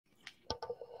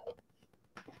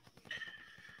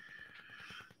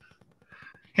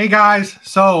Hey guys,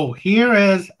 so here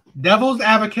is Devil's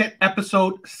Advocate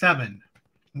episode 7.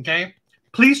 Okay,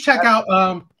 please check out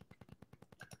our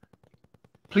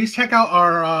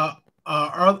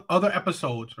other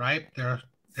episodes. Right, they're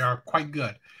quite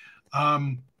good.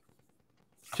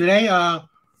 Today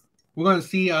we're gonna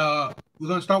see we're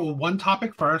gonna start with one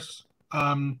topic first,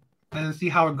 and see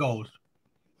how it goes.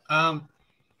 There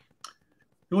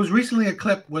was recently a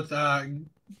clip with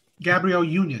Gabrielle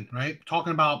Union, right,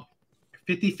 talking about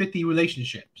 50-50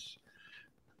 relationships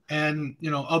and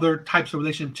other types of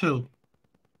relationship too.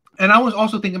 And I was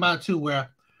also thinking about it too, where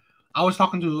I was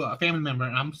talking to a family member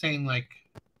and I'm saying, like,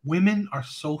 women are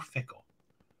so fickle,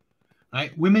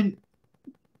 right? Women,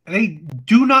 they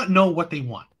do not know what they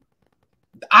want.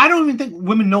 I don't even think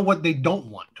women know what they don't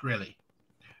want, really.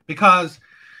 Because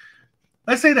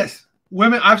let's say this,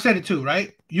 women, I've said it too,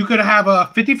 right? You could have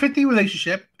a 50-50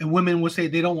 relationship and women will say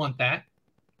they don't want that.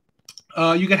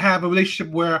 You could have a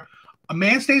relationship where a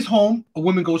man stays home, a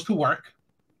woman goes to work.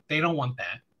 They don't want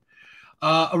that.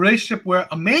 A relationship where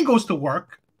a man goes to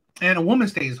work and a woman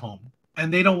stays home,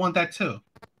 and they don't want that too.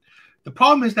 The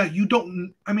problem is that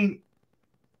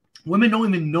women don't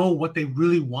even know what they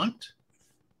really want.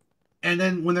 And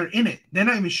then when they're in it, they're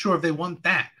not even sure if they want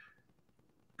that.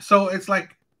 So it's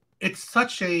like, it's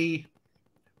such a,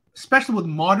 especially with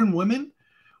modern women,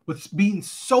 with being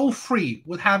so free,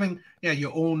 with having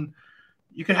your own,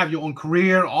 you can have your own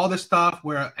career, all this stuff,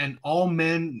 and all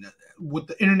men with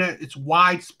the internet, it's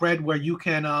widespread where you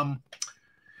can,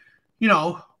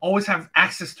 always have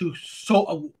access to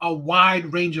a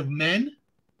wide range of men,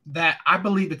 that I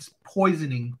believe it's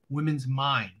poisoning women's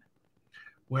mind.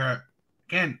 Where,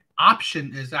 again,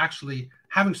 option is actually,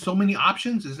 having so many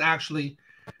options is actually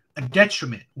a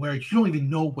detriment, where you don't even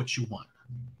know what you want.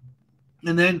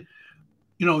 And then,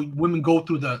 women go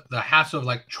through the hassle of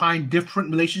like trying different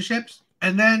relationships.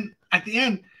 And then at the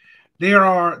end,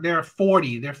 they're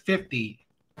 40, they're 50,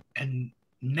 and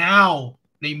now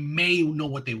they may know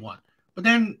what they want. But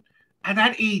then at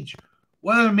that age,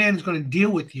 what other man is going to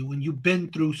deal with you when you've been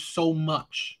through so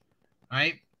much,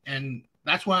 right? And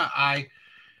that's where I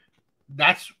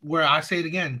say it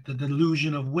again, the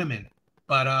delusion of women.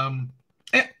 But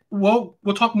we'll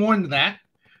talk more into that.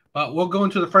 But we'll go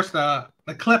into the first the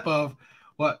clip of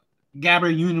what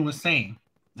Gabrielle Union was saying.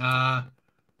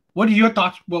 What are your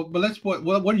thoughts? Well, but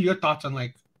what are your thoughts on,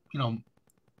 like,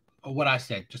 what I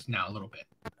said just now a little bit?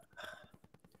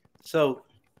 So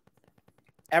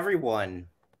everyone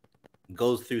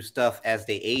goes through stuff as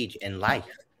they age in life.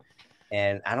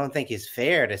 And I don't think it's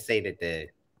fair to say that the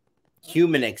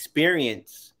human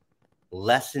experience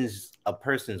lessens a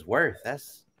person's worth.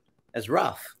 That's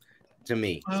rough to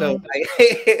me. So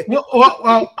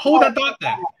well, hold that thought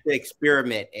then. To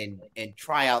experiment and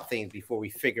try out things before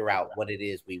we figure out what it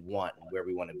is we want and where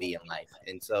we want to be in life.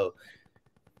 And so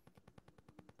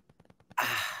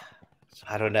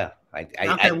I don't know.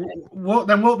 We'll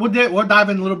dive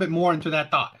in a little bit more into that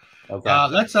thought. Okay.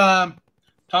 Let's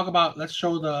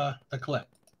show the clip.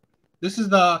 This is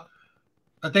the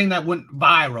thing that went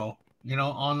viral,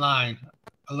 online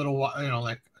a little while,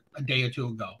 like a day or two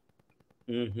ago.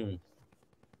 Mm-hmm.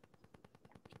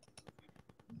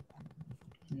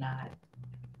 Not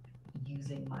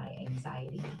using my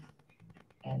anxiety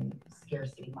and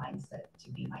scarcity mindset to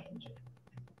be my engine,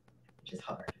 which is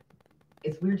hard.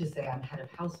 It's weird to say I'm head of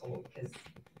household, because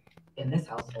in this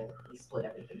household, we split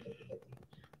everything 50-50.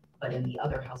 But in the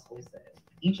other households that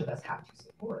each of us have to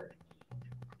support,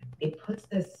 it puts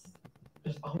this,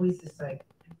 there's always this like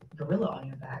gorilla on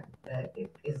your back that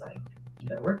it is like, you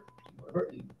better work,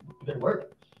 you better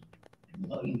work.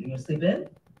 You gonna sleep in?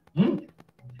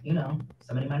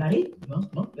 Somebody might not eat. You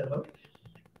gotta work.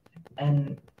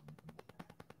 And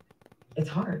it's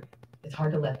hard. It's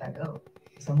hard to let that go.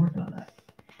 So I'm working on that.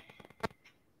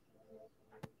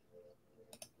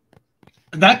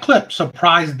 That clip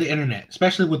surprised the internet,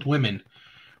 especially with women,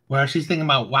 where she's thinking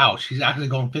about, wow, she's actually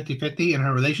going 50-50 in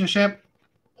her relationship.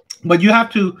 But you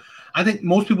have to, I think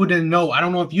most people didn't know. I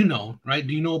don't know if you know, right?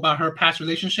 Do you know about her past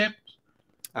relationship?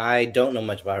 I don't know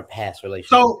much about her past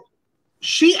relationship. So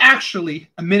she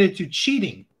actually admitted to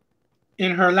cheating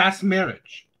in her last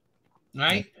marriage,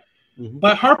 right? Mm-hmm.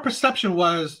 But her perception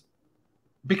was,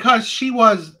 because she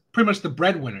was pretty much the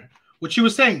breadwinner, what she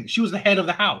was saying, she was the head of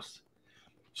the house.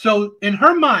 So in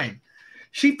her mind,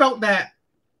 she felt that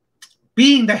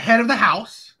being the head of the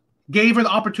house gave her the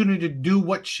opportunity to do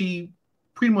what she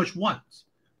pretty much wants,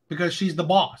 because she's the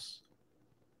boss.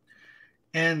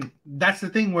 And that's the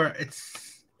thing where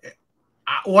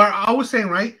I was saying,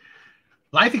 right?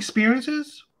 Life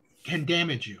experiences can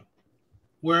damage you.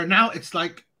 Where now it's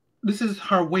like, this is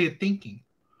her way of thinking.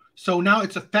 So now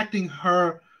it's affecting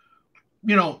her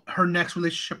her next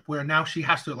relationship where now she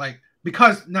has to like,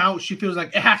 because now she feels like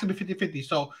it has to be 50-50.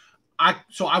 So I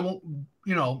won't,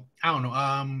 I don't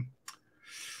know,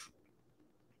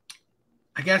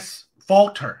 I guess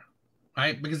fault her,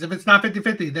 right? Because if it's not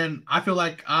 50-50, then I feel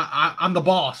like I'm the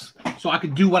boss, so I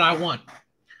can do what I want.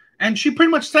 And she pretty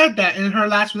much said that in her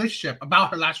last relationship, about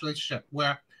her last relationship,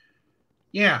 where,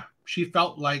 yeah, she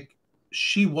felt like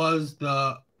she was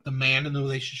the man in the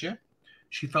relationship.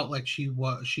 She felt like she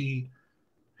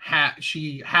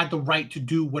had the right to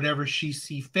do whatever she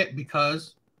see fit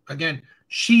because, again,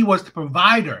 she was the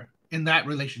provider in that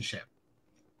relationship.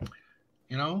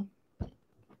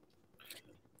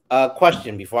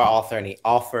 Question before I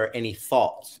offer any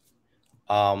thoughts.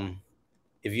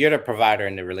 If you're the provider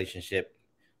in the relationship,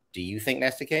 do you think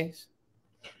that's the case?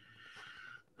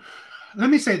 Let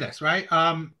me say this, right?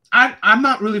 I'm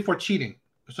not really for cheating,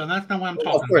 so that's not what I'm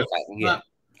talking about. Yeah,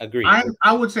 agreed.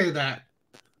 I would say that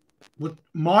with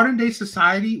modern day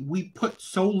society, we put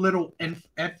so little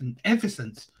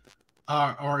emphasis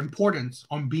or importance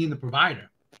on being the provider.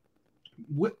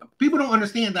 People don't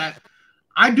understand that.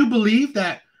 I do believe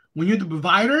that when you're the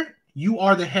provider, you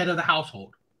are the head of the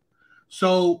household.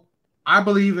 So I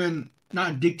believe in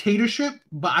not dictatorship,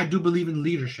 but I do believe in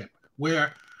leadership,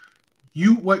 where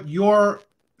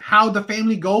how the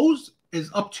family goes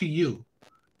is up to you.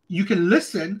 You can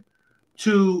listen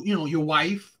to your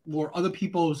wife or other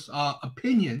people's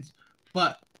opinions,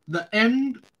 but the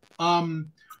end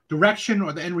direction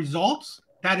or the end results,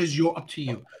 that is up to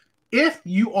you. If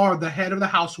you are the head of the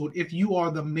household, if you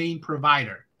are the main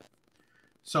provider.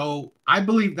 So I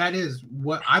believe that is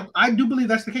what I do believe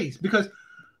that's the case, because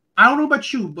I don't know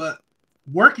about you, but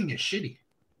working is shitty.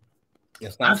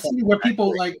 I've seen where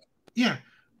people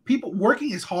people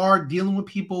working is hard, dealing with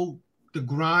people, the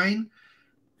grind.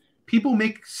 People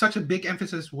make such a big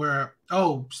emphasis where,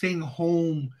 staying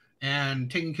home and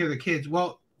taking care of the kids.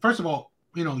 Well, first of all,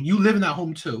 you live in that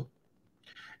home too.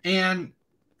 And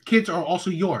kids are also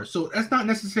yours. So that's not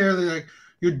necessarily like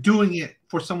you're doing it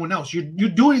for someone else. You're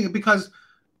doing it because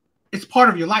it's part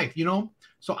of your life,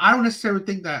 So I don't necessarily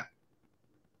think that,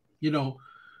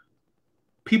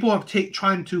 people have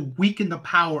trying to weaken the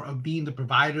power of being the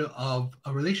provider of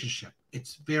a relationship.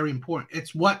 It's very important.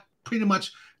 It's what pretty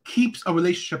much keeps a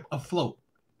relationship afloat.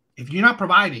 If you're not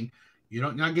providing,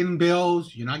 you're not getting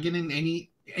bills, you're not getting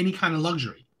any kind of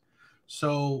luxury.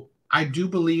 So I do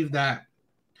believe that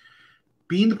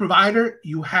being the provider,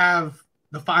 you have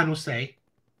the final say,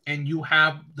 and you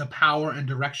have the power and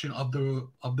direction of the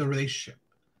relationship.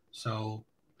 So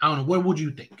I don't know. What would you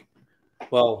think?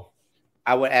 Well,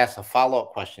 I would ask a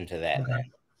follow-up question to that. Okay.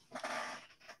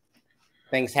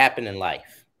 Things happen in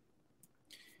life.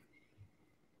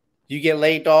 You get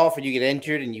laid off or you get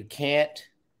injured and you can't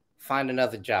find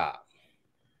another job.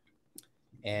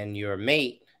 And your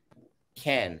mate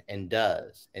can and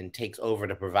does and takes over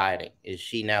the providing. Is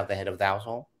she now the head of the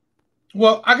household?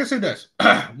 Well, I can say this.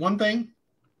 One thing,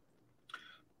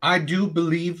 I do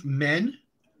believe men,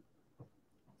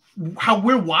 how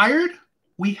we're wired,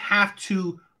 we have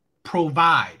to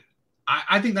provide.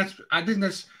 I think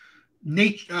that's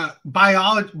nature,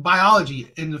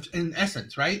 biology in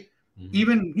essence, right? Mm-hmm.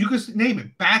 Even you could name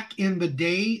it. Back in the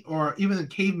day, or even in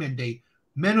caveman day,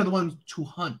 men are the ones to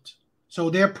hunt,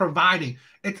 so they're providing.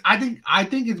 I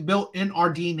think it's built in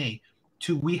our DNA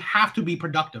we have to be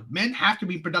productive. Men have to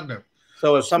be productive.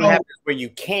 So if something happens where you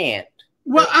can't,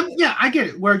 well, I get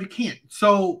it where you can't.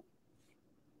 So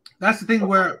that's the thing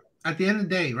where at the end of the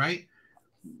day, right?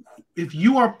 If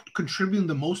you are contributing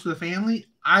the most to the family,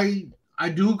 I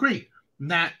do agree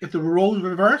that if the roles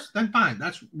reverse, then fine,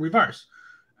 that's reverse.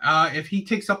 If he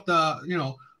takes up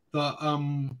the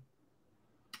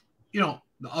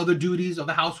other duties of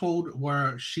the household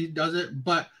where she does it,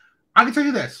 but I can tell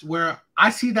you this, where I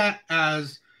see that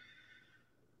as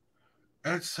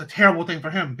it's a terrible thing for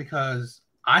him, because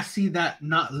I see that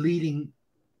not leading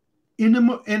in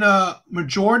a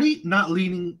majority, not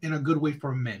leading in a good way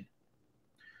for men.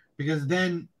 Because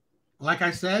then, like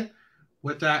I said,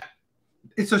 with that,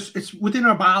 it's within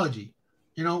our biology,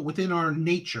 within our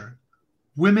nature.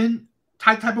 Women,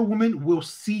 type of woman will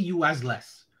see you as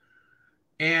less.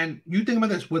 And you think about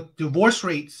this, with divorce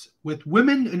rates, with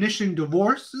women initiating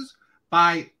divorces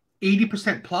by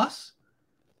 80% plus,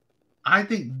 I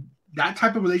think that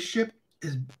type of relationship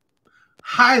is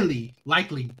highly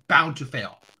likely bound to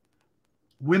fail.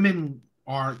 Women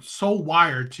are so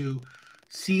wired to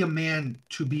see a man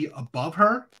to be above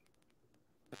her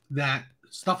that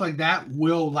stuff like that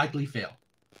will likely fail.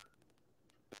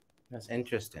 That's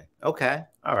interesting. Okay.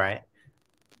 All right.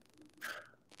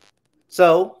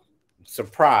 So,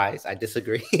 surprise, I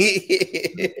disagree.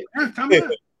 Yeah, tell me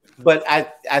that. But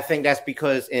I think that's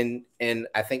because I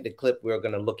think the clip we're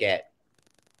going to look at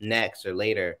next or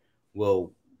later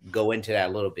will go into that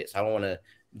a little bit. So I don't want to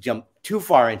jump too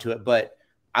far into it, but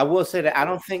I will say that I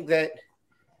don't think that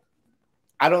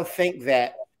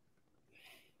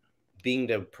being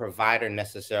the provider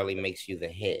necessarily makes you the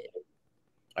head,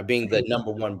 or being the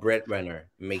number one breadwinner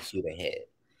makes you the head.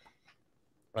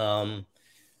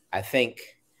 I think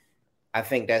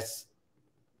that's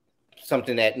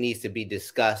something that needs to be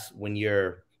discussed when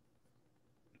you're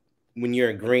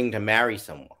agreeing to marry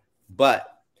someone. But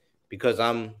because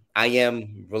I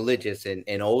am religious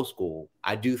and old school,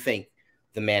 I do think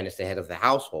the man is the head of the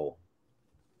household.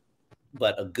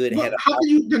 But a good head of how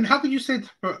could you say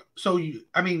so?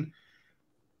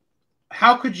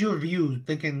 How could you view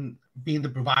thinking being the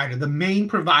provider, the main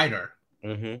provider,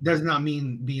 does not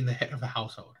mean being the head of the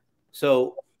household?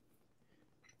 So,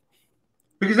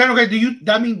 because then, okay, do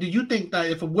you think that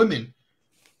if a woman,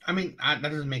 that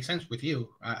doesn't make sense with you.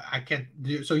 I can't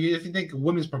do. So if you think a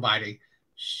woman's providing,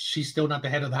 she's still not the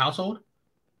head of the household?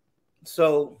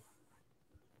 So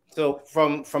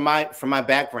from my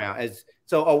background,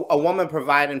 a woman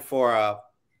providing for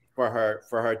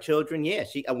her children, yeah,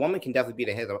 a woman can definitely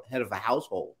be the head of the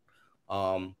household.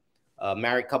 A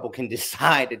married couple can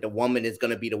decide that the woman is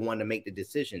going to be the one to make the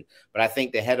decision, but I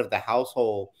think the head of the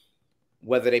household,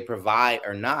 whether they provide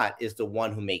or not, is the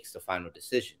one who makes the final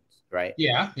decisions, right?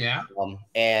 Yeah.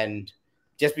 And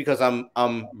just because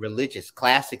I'm religious,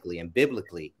 classically and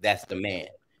biblically, that's the man.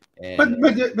 And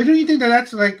but do you think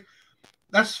that's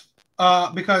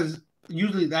because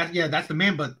usually that's the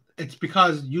man, but it's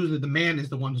because usually the man is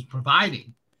the one who's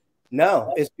providing?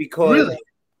 No, it's because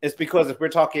if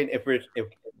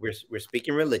we're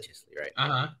speaking religiously,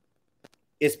 right?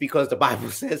 It's because the Bible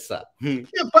says so. Yeah,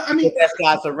 but that's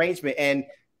God's arrangement,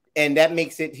 and that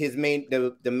makes it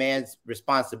the man's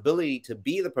responsibility to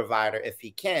be the provider if he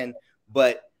can.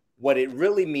 But what it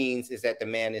really means is that the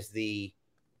man is the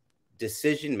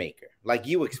decision maker, like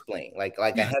you explained, like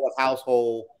a head of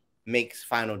household makes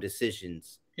final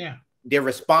decisions. Yeah, they're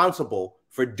responsible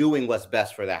for doing what's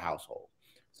best for their household.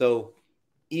 So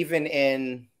even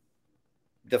in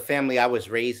the family I was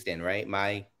raised in,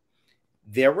 right,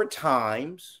 there were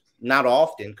times, not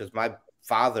often, because my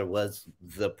father was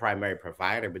the primary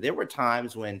provider, but there were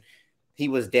times when he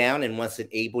was down and wasn't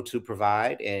able to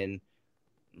provide, and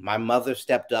my mother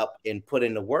stepped up and put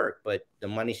in the work. But the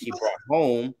money she brought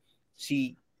home,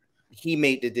 he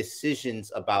made the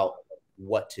decisions about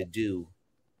what to do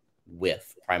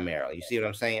with primarily. You see what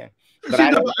I'm saying? But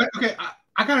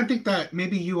I kind of think that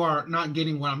maybe you are not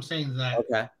getting what I'm saying. Is that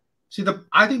okay? See,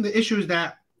 I think the issue is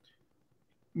that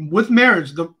with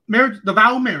marriage, the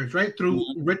vow of marriage, right? Through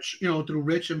rich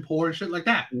and poor and shit like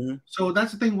that. So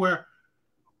that's the thing where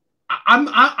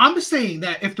I'm saying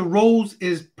that if the roles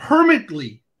is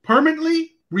permanently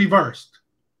reversed,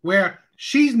 where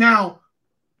she's now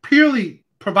purely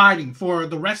providing for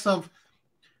the rest of,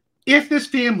 if this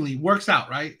family works out,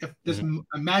 right? If this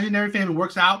imaginary family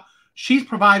works out, she's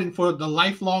providing for the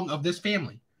lifelong of this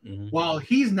family, while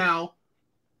he's now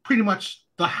pretty much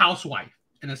the housewife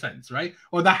in a sense, right?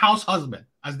 Or the house husband,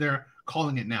 as they're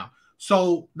calling it now.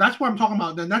 So that's what I'm talking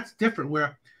about. Then that's different.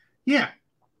 Where, yeah,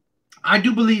 I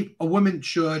do believe a woman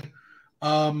should,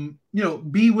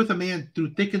 be with a man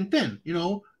through thick and thin.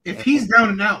 If he's down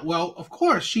and out, well, of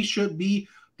course she should be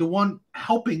the one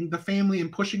helping the family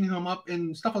and pushing him up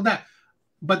and stuff like that.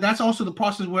 But that's also the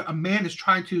process where a man is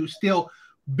trying to still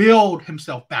build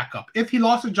himself back up. If he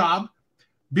lost a job,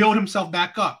 build himself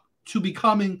back up to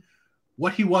becoming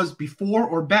what he was before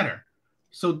or better.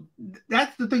 So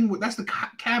that's the thing. That's the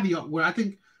caveat where I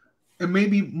think it may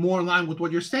be more in line with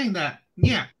what you're saying, that,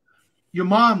 yeah, your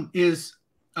mom is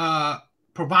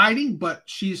providing, but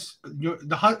she's your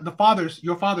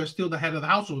father's still the head of the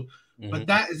household. But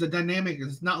that is a dynamic.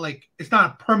 It's not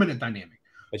a permanent dynamic.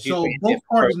 So both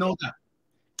parties know that.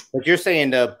 But you're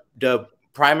saying the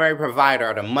primary provider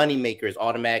or the money maker is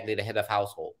automatically the head of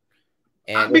household,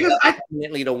 and because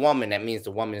ultimately the woman, that means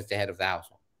the woman is the head of the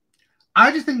household.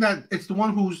 I just think that it's the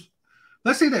one who's,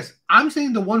 let's say this, I'm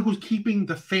saying the one who's keeping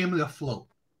the family afloat,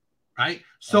 right?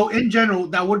 So in general,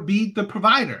 that would be the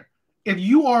provider. If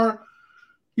you are,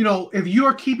 if you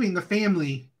are keeping the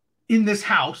family in this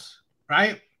house,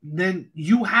 right, then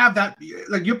you have that,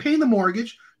 like, you're paying the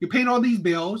mortgage, you're paying all these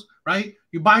bills, right?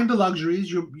 You're buying the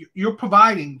luxuries, you're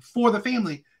providing for the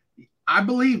family. I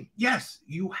believe, yes,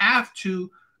 you have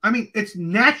to. It's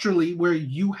naturally where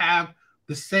you have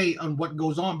the say on what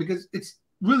goes on, because it's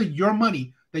really your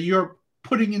money that you're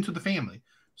putting into the family.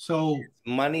 So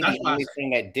money, the only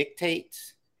thing that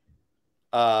dictates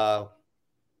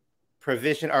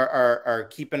provision or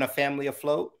keeping a family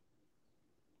afloat?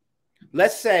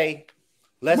 let's say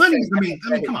money's the main. I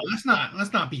mean, come on,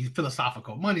 let's not be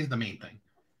philosophical. Money's the main thing.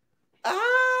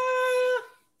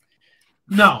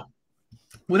 No,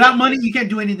 without money, you can't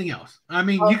do anything else. I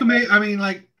mean, you can make. I mean,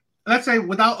 like, let's say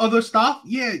without other stuff,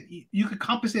 yeah, you could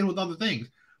compensate with other things.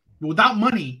 But without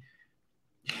money,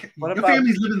 your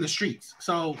families live in the streets.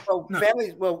 So,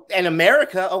 families. Well, in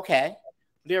America, okay,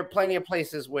 there are plenty of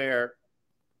places where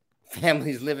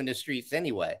families live in the streets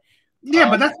anyway. Yeah,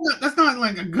 but that's not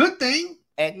like a good thing.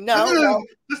 And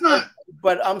that's not.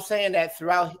 But I'm saying that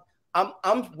throughout.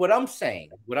 What I'm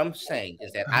saying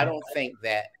is that I don't think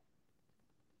that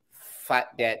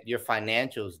that your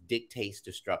financials dictates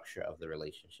the structure of the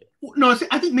relationship. No,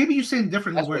 I think maybe you're saying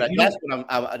differently.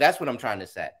 That's what I'm trying to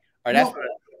say. Or that's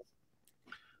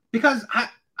because I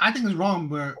think it's wrong.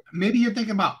 Where maybe you're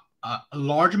thinking about a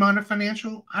large amount of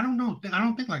financial. I don't know. I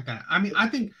don't think like that. I mean, I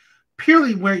think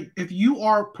purely where if you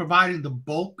are providing the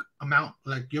bulk amount,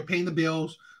 like you're paying the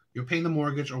bills, you're paying the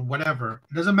mortgage or whatever,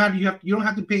 it doesn't matter. You don't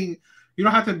have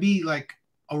to be like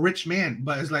a rich man,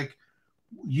 but it's like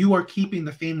you are keeping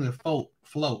the family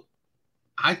afloat.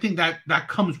 I think that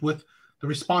comes with the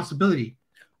responsibility,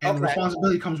 and the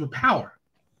responsibility comes with power.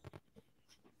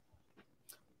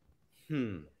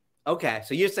 Okay,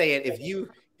 so you're saying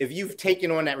if you've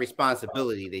taken on that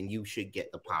responsibility, then you should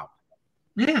get the power.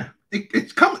 Yeah,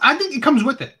 I think it comes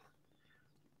with it,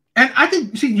 and I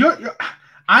think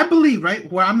I believe right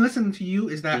where I'm listening to you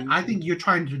is that I think you're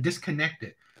trying to disconnect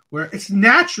it, where it's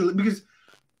naturally because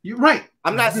you're right.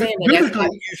 I'm not saying that's not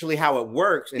usually how it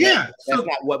works. And yeah, that's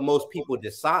not what most people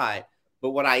decide.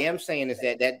 But what I am saying is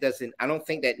that I don't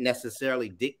think that necessarily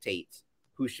dictates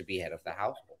who should be head of the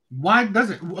household. Why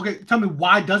doesn't? Okay, tell me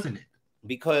why doesn't it?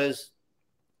 Because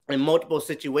in multiple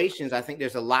situations, I think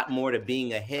there's a lot more to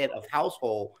being a head of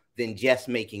household than just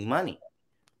making money,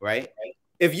 right?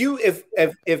 If you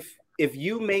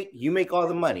make all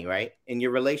the money, right, in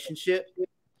your relationship,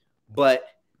 but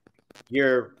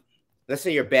let's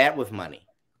say you're bad with money,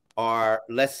 or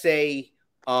let's say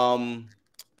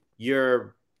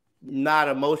you're not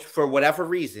emotional for whatever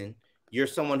reason, you're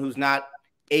someone who's not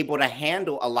able to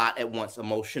handle a lot at once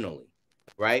emotionally,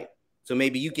 right? So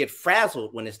maybe you get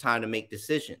frazzled when it's time to make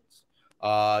decisions.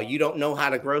 You don't know how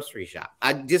to grocery shop.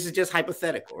 This is just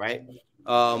hypothetical, right?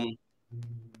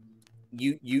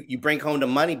 You bring home the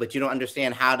money, but you don't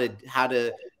understand how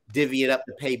to divvy it up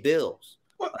to pay bills.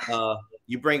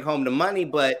 You bring home the money,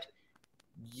 but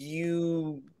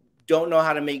you don't know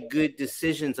how to make good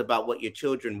decisions about what your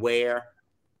children wear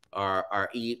or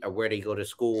eat or where they go to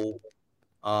school.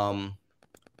 I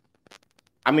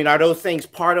mean, are those things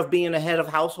part of being a head of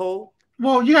household?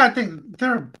 Well, you gotta think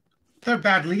they're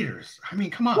bad leaders. I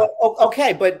mean, come on. Well,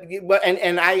 okay, but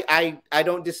I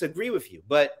don't disagree with you,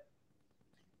 but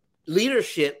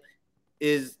leadership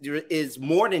is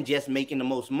more than just making the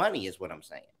most money, is what I'm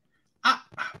saying.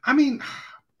 I mean,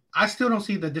 I still don't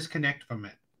see the disconnect from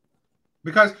it,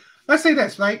 because let's say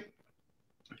this, right?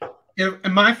 If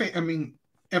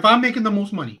I'm making the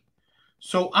most money,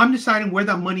 so I'm deciding where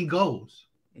that money goes.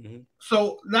 Mm-hmm.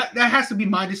 So that has to be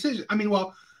my decision. I mean,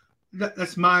 well,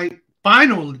 that's my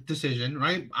final decision,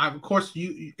 right? Of course,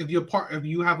 if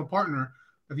you have a partner,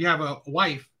 if you have a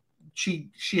wife,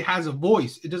 she has a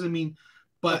voice. It doesn't mean,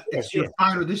 but it's your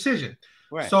final decision.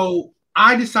 Right. So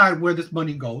I decide where this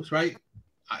money goes, right?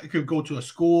 It could go to a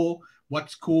school. What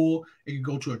school? It could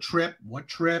go to a trip. What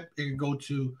trip? It could go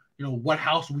to what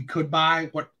house we could buy.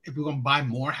 What if we're gonna buy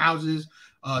more houses?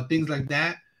 Things like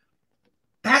that.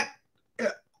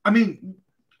 I mean,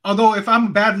 although if I'm a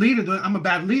bad leader, then I'm a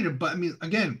bad leader. But I mean,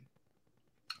 again,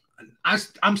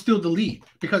 I'm still the lead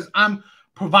because I'm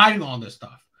providing all this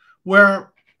stuff.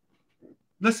 Where,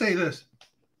 let's say this,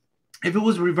 if it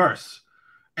was reverse,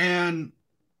 and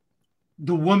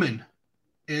the woman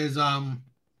is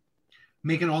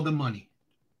making all the money,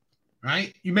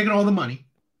 right? You're making all the money,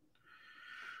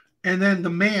 and then the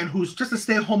man, who's just a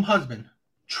stay-at-home husband,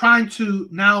 trying to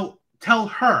now tell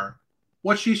her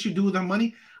what she should do with her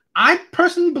money. I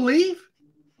personally believe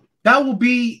that will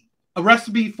be a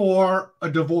recipe for a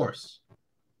divorce.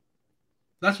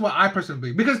 That's what I personally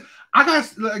believe. Because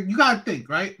you gotta think,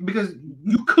 right? Because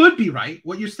you could be right.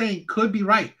 What you're saying could be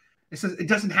right. It says it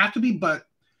doesn't have to be, but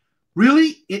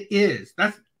really it is.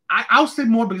 I'll say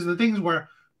more because the things where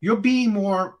you're being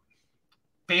more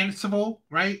fanciful,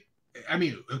 right? I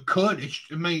mean, it could.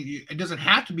 It doesn't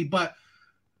have to be, but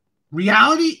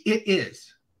reality, it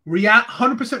is.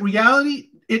 100% reality,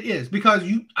 it is. Because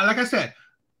like I said,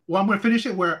 well, I'm going to finish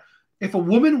it where if a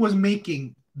woman was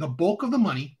making the bulk of the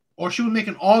money, or she was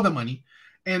making all the money,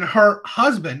 and her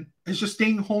husband is just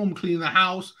staying home, cleaning the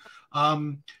house,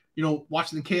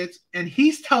 watching the kids, and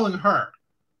he's telling her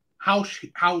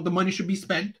how the money should be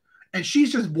spent, and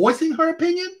she's just voicing her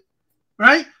opinion,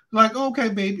 right? Like, okay,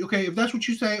 babe, okay, if that's what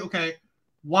you say, okay.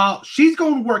 While she's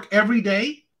going to work every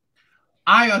day,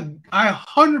 I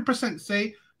 100%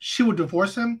 say she would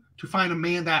divorce him to find a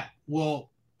man that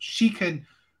she can,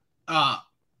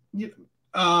 you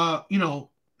know,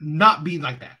 not be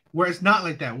like that. Where it's not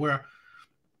like that, where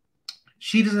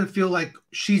she doesn't feel like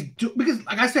because,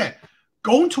 like I said,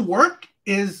 going to work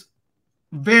is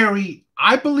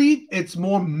I believe it's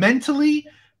more mentally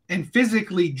and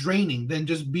physically draining than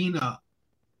just being a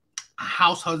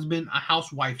house husband, a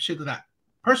housewife, shit like that.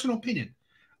 Personal opinion.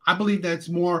 I believe that it's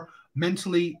more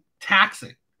mentally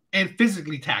taxing and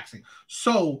physically taxing.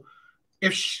 So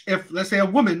if let's say a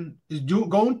woman is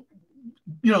going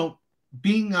to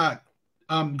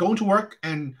work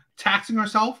and taxing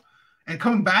herself and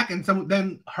coming back, and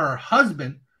then her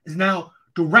husband is now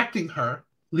directing her,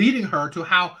 leading her to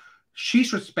how she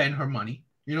should spend her money,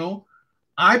 you know,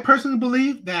 I personally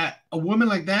believe that a woman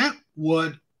like that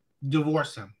would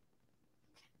divorce him.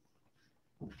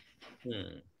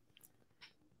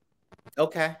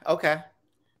 Okay.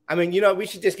 I mean, you know, we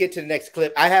should just get to the next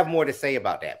clip. I have more to say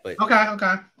about that, but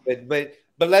okay.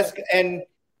 But let's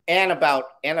and about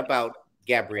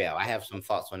Gabrielle. I have some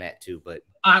thoughts on that too. But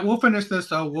all right, we'll finish this.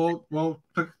 So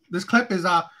this clip is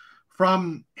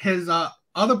from his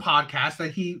other podcast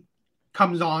that he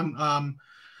comes on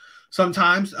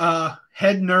sometimes.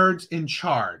 Head Nerds in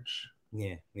Charge.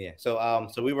 Yeah. So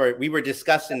we were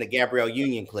discussing the Gabrielle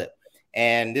Union clip,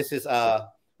 and this is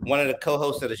one of the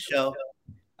co-hosts of the show,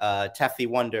 Taffy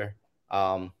Wonder,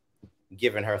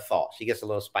 giving her thoughts. She gets a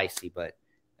little spicy, but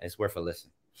it's worth a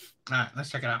listen. All right, let's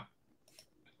check it out.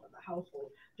 Household.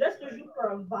 Just because you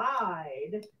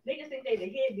provide, niggas think they the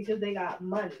head because they got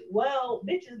money. Well,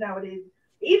 bitches nowadays,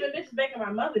 even bitches back in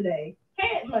my mother day,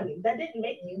 had money. That didn't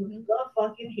make you the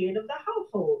fucking head of the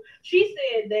household. She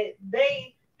said that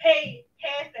they pay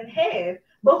half and half,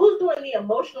 but who's doing the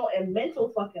emotional and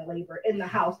mental fucking labor in the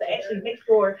house to actually make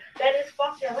sure that it's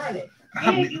fucking running?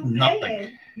 Yeah,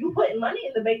 you putting money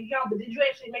in the bank account, but did you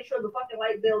actually make sure the fucking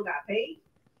light bill got paid?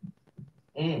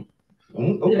 Okay.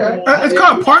 It's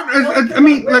called partner. I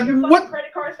mean, like, what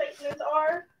credit card statements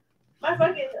are? My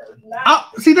fucking.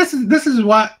 See, this is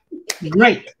what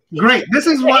great. This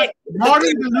is what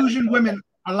modern delusion women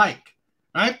are like,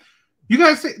 right? You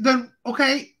guys say then,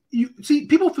 okay. You see,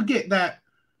 people forget that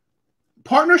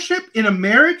partnership in a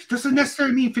marriage doesn't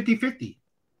necessarily mean 50-50.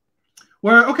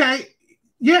 Where, okay,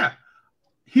 yeah,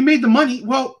 he made the money.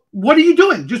 Well, what are you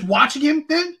doing? Just watching him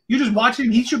then? You're just watching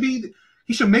him. He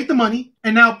should make the money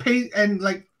and now pay and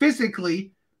like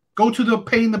physically go to the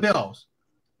paying the bills.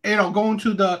 You know, going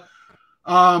to the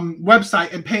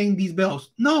website and paying these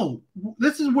bills. No,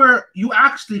 this is where you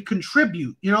actually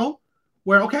contribute, you know,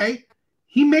 where, okay,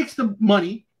 he makes the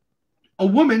money. A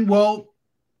woman will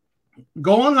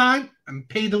go online and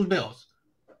pay those bills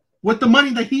with the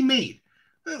money that he made.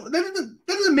 That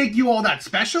doesn't make you all that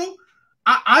special.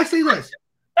 I say this,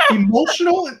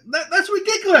 emotional, that's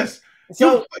ridiculous.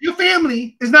 So your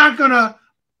family is not going to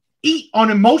eat on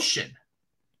emotion,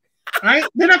 right?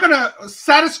 They're not going to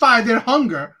satisfy their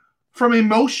hunger from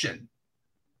emotion.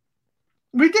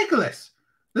 Ridiculous.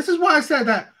 This is why I said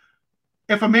that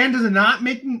if a man does not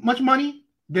make much money,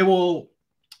 they will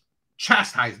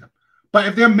chastise them. But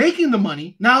if they're making the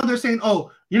money, now they're saying,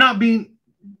 oh, you're not being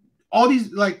all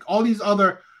these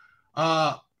other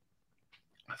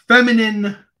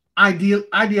feminine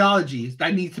ideologies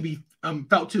that need to be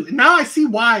felt too. And now I see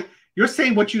why you're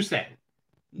saying what you said.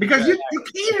 Because you're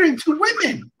catering to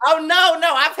women. Oh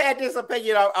no, I've had this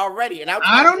opinion already, and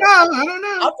I don't know.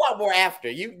 I'll talk more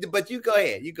after you, but you go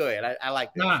ahead. I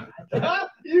like that. Nah.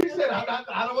 You said I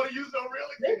don't want to use no real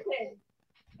example.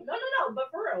 No, but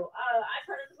for real, I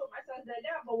tried to put my son's dad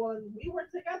down, but when we were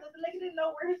together, the nigga didn't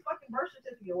know where his fucking birth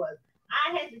certificate was.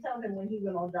 I had to tell him when he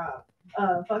went on job,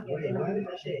 interviews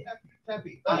and shit.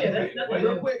 Happy.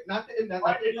 Real quick, not to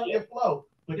interrupt your flow,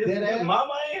 but dead ass.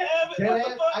 Mama ain't have it. Dead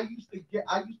ass.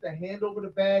 I used to hand over the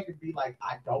bag and be like,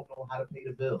 I don't know how to pay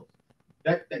the bills.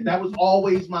 That was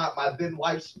always my then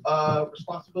wife's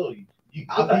responsibility.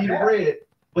 I'll give you the bread,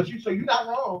 but you're not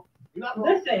wrong. You're not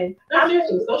wrong. Listen,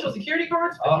 Social Security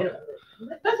cards.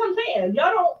 That's what I'm saying.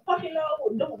 Y'all don't fucking know,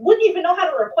 wouldn't even know how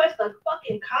to request a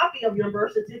fucking copy of your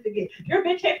birth certificate. Your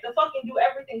bitch has to fucking do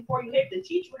everything for you. Have to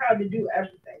teach you how to do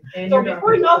everything. And so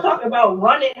before y'all talk about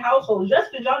running households, just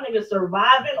because y'all niggas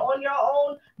surviving on your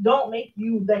own, don't make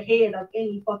you the head of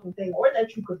any fucking thing or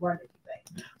that you could run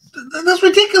anything. That's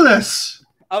ridiculous.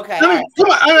 Okay. Come on.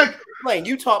 Explain.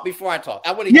 You talk before I talk.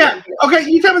 I want to. Yeah. Okay.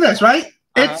 You tell me this, right?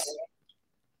 It's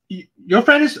your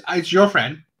friend. It's your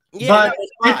friend. Yeah, but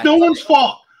it's no one's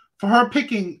fault for her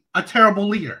picking a terrible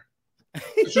leader.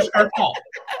 It's just her fault.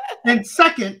 And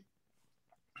second,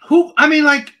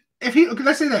 like, if he,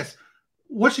 let's say this,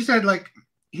 what she said, like,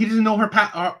 he doesn't know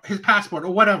his passport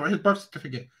or whatever, his birth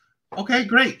certificate. Okay,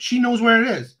 great. She knows where it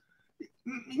is.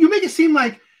 You make it seem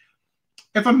like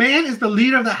if a man is the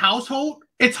leader of the household,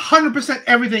 it's 100%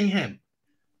 everything him.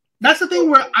 That's the thing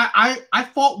where I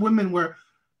fault women where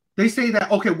they say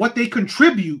that, okay, what they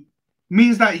contribute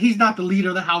means that he's not the leader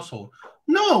of the household.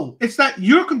 No, it's that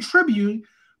you're contributing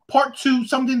part to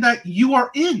something that you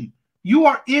are in. You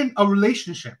are in a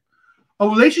relationship. A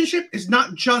relationship is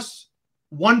not just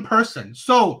one person.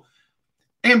 So,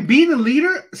 and being a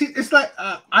leader, see, it's like,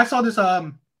 I saw this,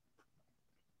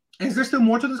 is there still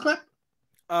more to this clip?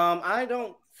 I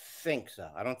don't think so.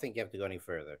 I don't think you have to go any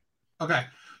further. Okay.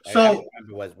 I So don't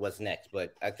remember what's next,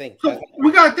 but I think so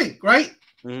we gotta think, right?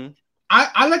 Mm-hmm.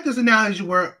 I like this analogy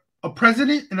where a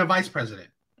president and a vice president,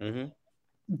 Mm-hmm.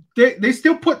 they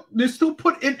still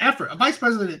put in effort. A vice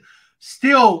president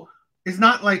still is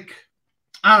not like,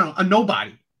 I don't know, a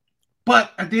nobody.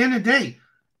 But at the end of the day,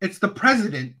 it's the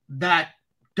president that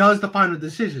does the final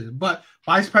decision. But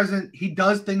vice president, he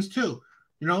does things too,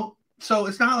 you know. So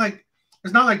it's not like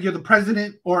you're the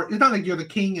president, or it's not like you're the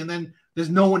king and then there's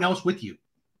no one else with you,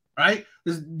 right?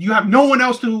 You have no one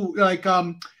else to, like,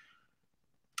 I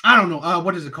don't know,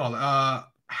 what is it called?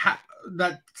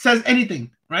 That says anything,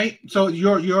 right? So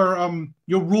your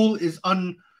rule is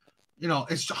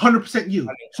it's 100% you.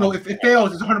 So if it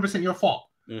fails, it's 100% your fault.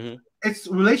 Mm-hmm. It's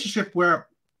a relationship where,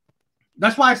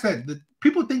 that's why I said that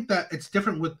people think that it's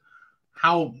different with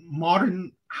how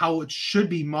it should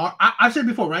be. I've said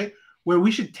before, right? Where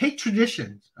we should take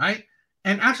traditions, right?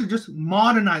 And actually just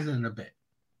modernize it in a bit,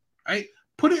 right?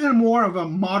 Put it in more of a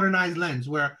modernized lens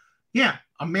where, yeah,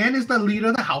 a man is the leader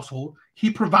of the household.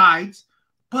 He provides,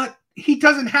 but he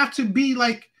doesn't have to be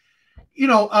like, it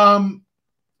doesn't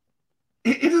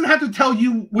have to tell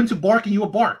you when to bark and you will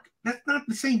bark. That's not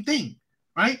the same thing,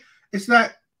 right? It's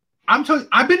that I'm telling you,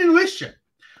 I've been in a relationship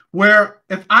where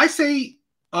if I say,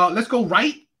 let's go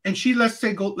right, and she, let's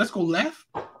go left,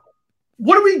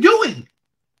 what are we doing?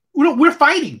 We're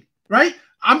fighting, right?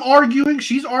 I'm arguing,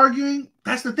 she's arguing.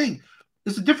 That's the thing.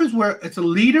 There's a difference where it's a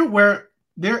leader where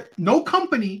no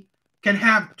company can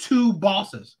have two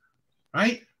bosses,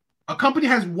 right? A company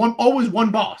has always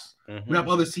one boss. Mm-hmm. We have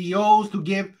other CEOs to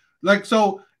give. Like,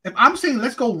 so if I'm saying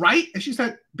let's go right, and she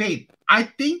said, babe, I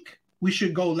think we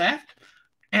should go left.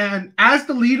 And as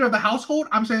the leader of the household,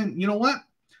 I'm saying, you know what?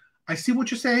 I see what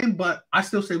you're saying, but I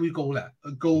still say we go left.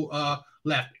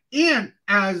 Left. And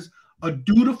as a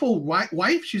dutiful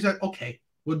wife, she said, okay,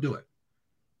 we'll do it.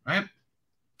 Right?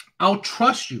 I'll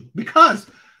trust you, because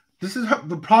this is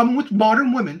the problem with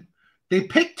modern women. They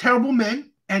pick terrible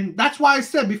men, and that's why I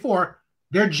said before,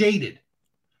 they're jaded.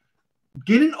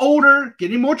 Getting older,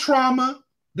 getting more trauma.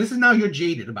 This is now you're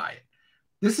jaded by it.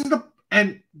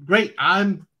 And great.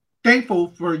 I'm thankful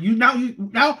for you.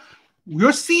 Now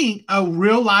you're seeing a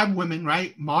real live woman,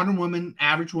 right? Modern woman,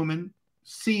 average woman,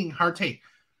 seeing her take.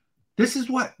 This is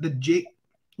what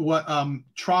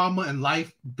trauma and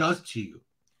life does to you.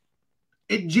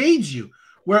 It jades you.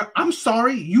 Where, I'm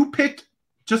sorry, you picked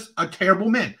just a terrible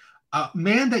man, a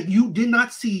man that you did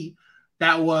not see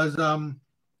that was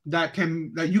that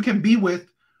you can be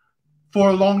with for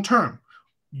a long term,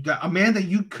 a man that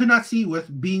you could not see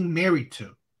with being married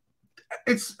to.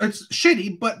 It's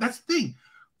shitty, but that's the thing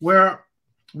where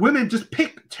women just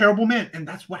pick terrible men, and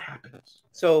that's what happens.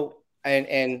 So,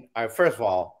 and first of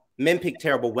all, men pick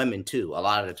terrible women too a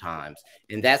lot of the times,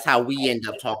 and that's how we end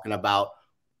up talking about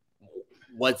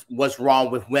what's wrong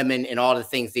with women and all the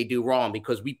things they do wrong,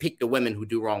 because we pick the women who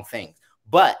do wrong things.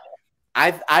 But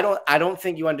I don't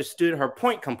think you understood her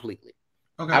point completely.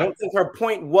 Okay. I don't think her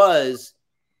point was,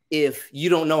 if you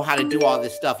don't know how to do all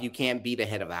this stuff, you can't be the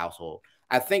head of a household.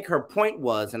 I think her point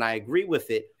was, and I agree with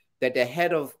it, that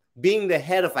being the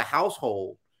head of a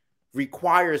household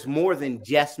requires more than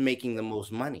just making the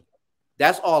most money.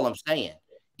 That's all I'm saying.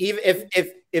 Even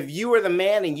if you are the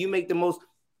man and you make the most,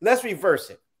 let's reverse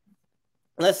it.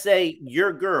 Let's say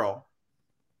your girl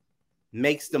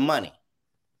makes the money,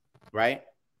 right?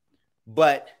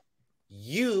 But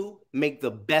you make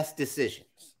the best decisions.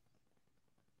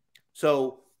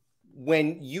 So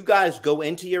when you guys go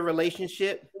into your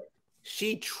relationship,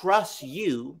 she trusts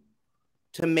you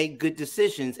to make good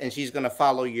decisions, and she's going to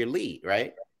follow your lead,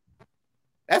 right?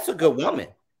 That's a good woman.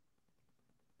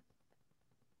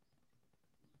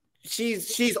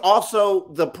 She's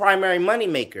also the primary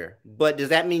moneymaker, but does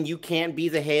that mean you can't be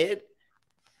the head?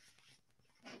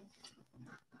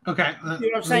 Okay. You know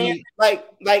what I'm saying?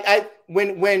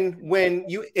 When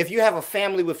if you have a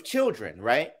family with children,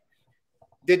 right?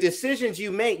 the decisions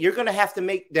you make, you're going to have to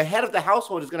make. The head of the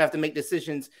household is going to have to make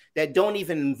decisions that don't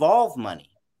even involve money,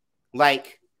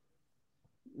 like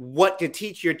what to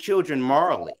teach your children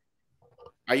morally.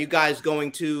 Are you guys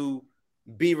going to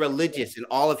be religious and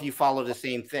all of you follow the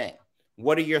same thing?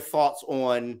 What are your thoughts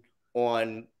on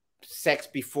sex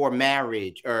before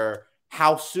marriage, or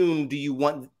how soon do you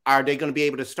want? Are they going to be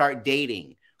able to start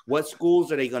dating? What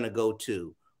schools are they going to go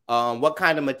to? What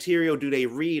kind of material do they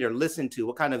read or listen to?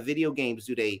 What kind of video games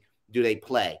do they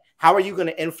play? How are you going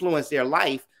to influence their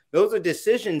life? Those are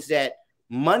decisions that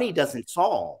money doesn't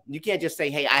solve. You can't just say,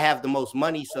 hey, I have the most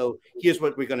money, so here's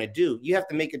what we're going to do. You have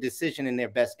to make a decision in their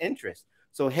best interest.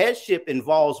 So headship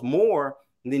involves more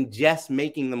than just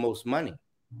making the most money.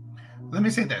 Let me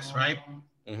say this, right?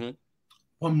 Mm-hmm.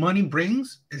 What money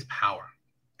brings is power.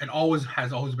 It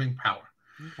has always been power.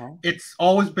 Okay. It's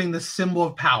always been the symbol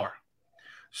of power.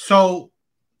 So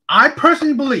I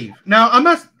personally believe, now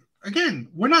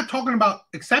we're not talking about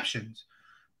exceptions,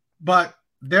 but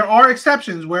there are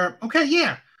exceptions where, okay,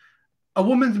 yeah, a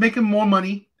woman's making more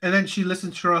money and then she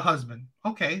listens to her husband.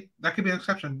 Okay, that could be an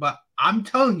exception. But I'm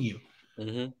telling you,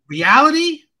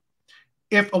 reality,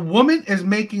 if a woman is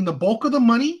making the bulk of the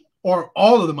money or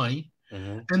all of the money,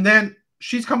 and then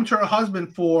she's coming to her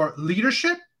husband for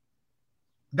leadership,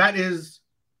 that is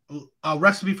a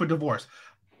recipe for divorce.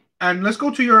 And let's go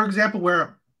to your example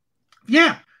where,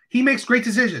 yeah, he makes great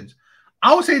decisions.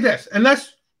 I would say this,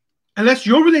 unless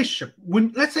your relationship,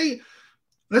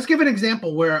 let's give an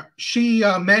example where she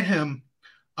met him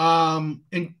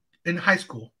in high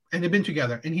school and they've been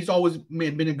together and he's always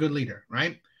been a good leader,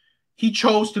 right? He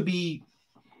chose to be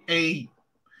a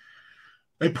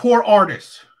poor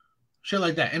artist, shit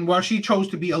like that. And while she chose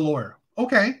to be a lawyer,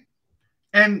 okay.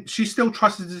 And she still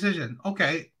trusts his decision.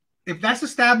 Okay. If that's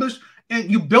established and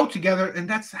you built together and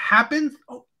that's happened,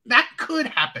 that could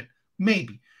happen,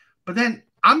 maybe. But then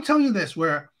I'm telling you this,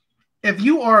 where if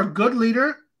you are a good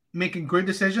leader making good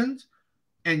decisions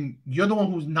and you're the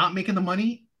one who's not making the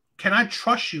money, can I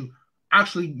trust you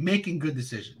actually making good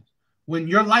decisions? When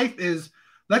your life is,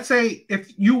 let's say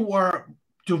if you were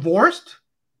divorced,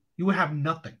 you would have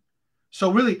nothing.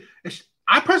 So really,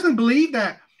 I personally believe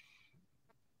that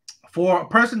for a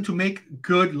person to make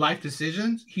good life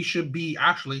decisions, he should be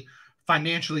actually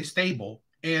financially stable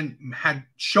and had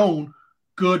shown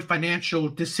good financial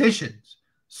decisions.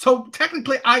 So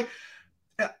technically, I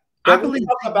believe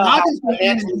talk about how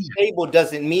financially stable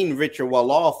doesn't mean rich or well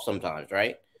off sometimes,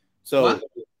 right? So,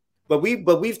 but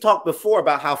we've talked before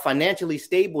about how financially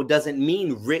stable doesn't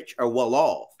mean rich or well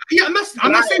off. Yeah, I'm not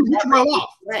saying rich or well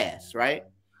off. Class, right?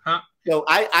 Huh? So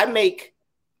I make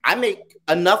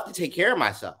enough to take care of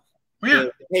myself. Yeah.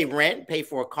 To pay rent, pay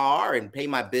for a car, and pay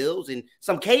my bills, and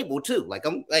some cable too. Like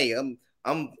I'm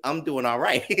doing all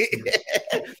right.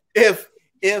 if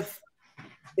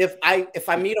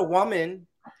I meet a woman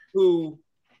who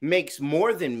makes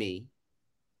more than me,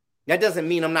 that doesn't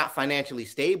mean I'm not financially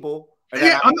stable.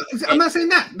 Yeah, I'm not saying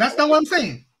that. That's not what I'm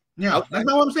saying. Yeah, okay. That's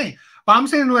not what I'm saying. But I'm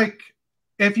saying, like,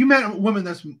 if you met a woman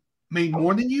that's made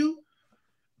more than you,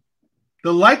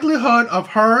 the likelihood of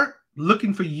her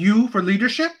looking for you for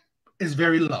leadership is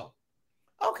very low.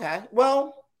 Okay.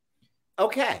 Well,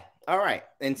 okay. All right.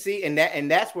 And see, and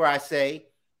that's where I say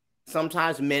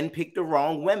sometimes men pick the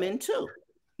wrong women too.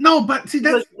 No, but see,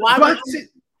 that's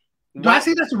do I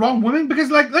say that's the wrong woman? Because,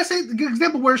 like, let's say the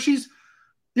example where she's,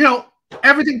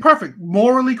 everything perfect,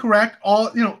 morally correct,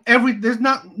 all, there's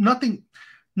nothing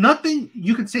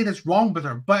you can say that's wrong with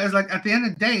her. But it's like, at the end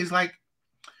of the day, it's like,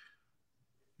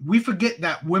 we forget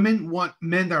that women want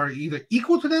men that are either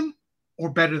equal to them or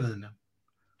better than them.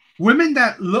 Women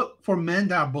that look for men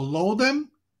that are below them,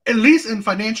 at least in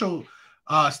financial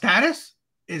status,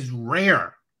 is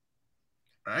rare.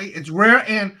 Right? It's rare,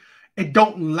 and it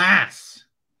don't last.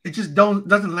 It just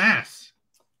doesn't last.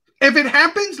 If it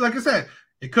happens, like I said,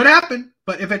 it could happen,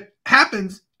 but if it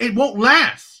happens, it won't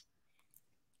last.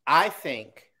 I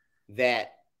think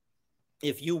that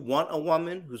if you want a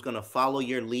woman who's going to follow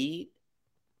your lead,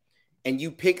 and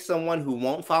you pick someone who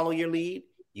won't follow your lead,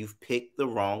 you've picked the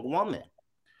wrong woman.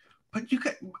 But you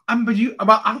got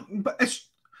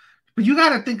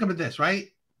to think of this, right?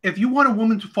 If you want a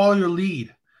woman to follow your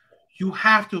lead, you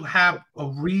have to have a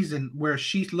reason where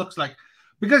she looks like,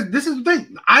 because this is the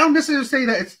thing. I don't necessarily say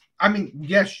that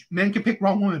yes, men can pick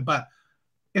wrong women, but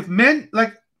if men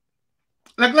like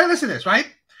listen to this, right?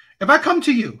 If I come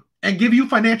to you and give you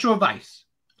financial advice,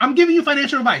 I'm giving you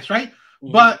financial advice, right?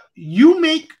 Mm-hmm. But you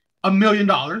make $1 million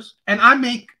and I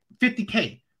make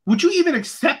 50K. Would you even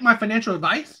accept my financial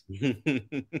advice? See,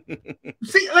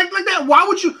 like that.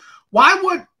 Why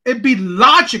would it be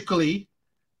logically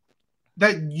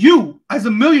that you, as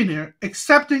a millionaire,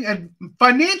 accepting a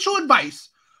financial advice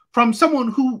from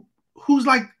someone who's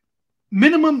like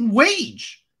minimum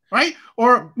wage, right?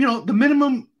 Or the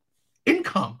minimum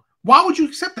income. Why would you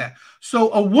accept that?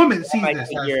 So a woman sees this.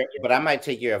 But I might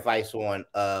take your advice on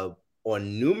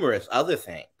numerous other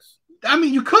things. I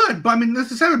mean, you could, but I mean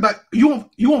necessarily, but you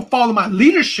won't follow my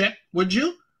leadership, would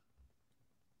you?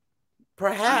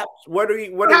 Perhaps.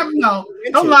 No,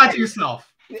 don't lie to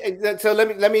yourself. So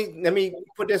let me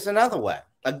put this another way.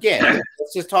 Again,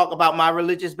 let's just talk about my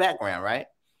religious background, right?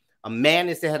 A man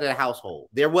is the head of the household.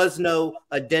 There was no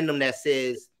addendum that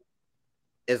says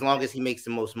as long as he makes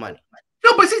the most money.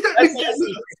 No, but see,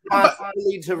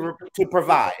 responsibility to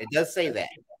provide. It does say that,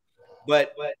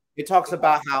 but it talks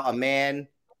about how a man,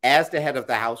 as the head of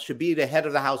the house, should be the head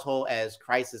of the household as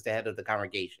Christ is the head of the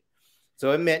congregation.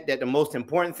 So it meant that the most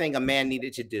important thing a man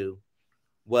needed to do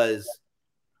was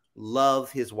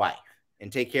love his wife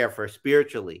and take care of her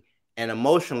spiritually and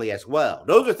emotionally as well.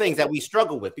 Those are things that we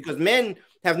struggle with because men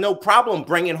have no problem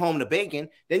bringing home the bacon.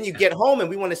 Then you get home and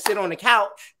we want to sit on the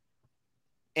couch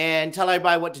and tell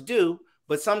everybody what to do.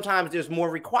 But sometimes there's more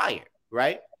required,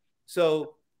 right?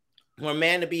 So for a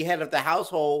man to be head of the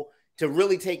household, to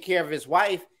really take care of his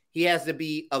wife, he has to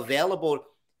be available.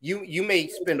 You may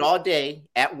spend all day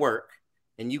at work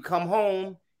and you come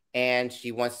home and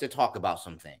she wants to talk about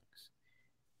some things.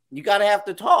 You got to have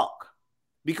to talk,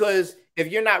 because if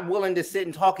you're not willing to sit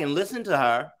and talk and listen to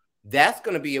her, that's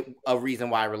going to be a reason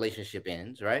why a relationship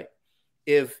ends, right?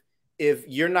 If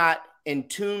you're not in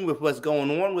tune with what's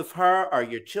going on with her or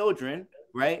your children,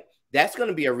 right? That's going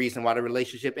to be a reason why the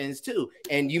relationship ends too.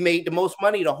 And you made the most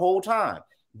money the whole time,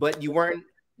 but you weren't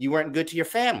good to your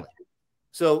family.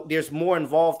 So there's more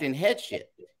involved in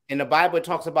headship. And the Bible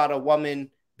talks about a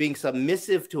woman being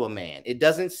submissive to a man. It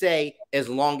doesn't say as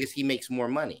long as he makes more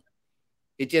money.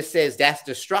 It just says that's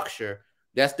the structure.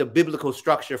 That's the biblical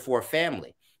structure for a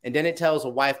family. And then it tells a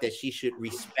wife that she should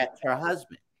respect her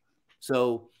husband.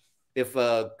 So if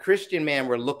a Christian man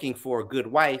were looking for a good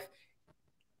wife,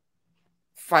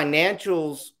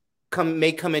 financials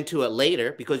may come into it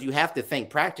later because you have to think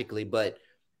practically, but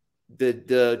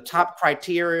the top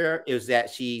criteria is that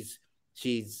she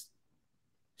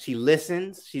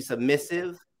listens, she's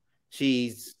submissive,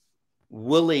 she's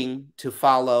willing to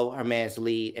follow her man's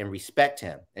lead and respect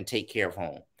him and take care of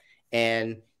home.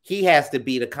 And he has to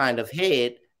be the kind of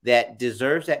head that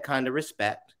deserves that kind of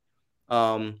respect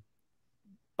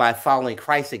by following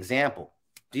Christ's example.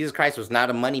 Jesus Christ was not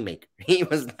a moneymaker. He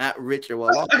was not rich or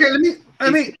well off. Okay,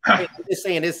 let me. I'm just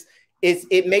saying this.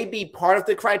 It may be part of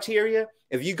the criteria.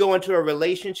 If you go into a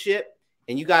relationship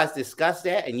and you guys discuss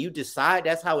that and you decide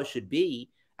that's how it should be,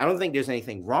 I don't think there's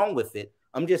anything wrong with it.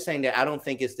 I'm just saying that I don't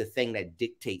think it's the thing that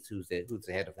dictates who's the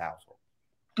head of the household.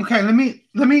 Okay, let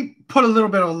me put a little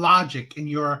bit of logic in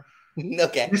your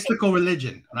mystical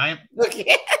religion, right?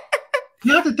 Okay.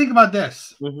 You have to think about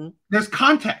this. Mm-hmm. There's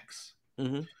context.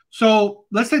 Mm-hmm. So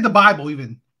let's say the Bible,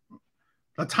 even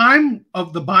the time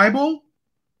of the Bible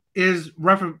is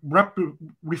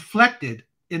reflected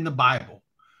in the Bible.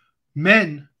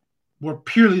 Men were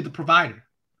purely the provider.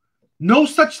 No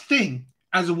such thing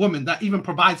as a woman that even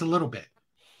provides a little bit,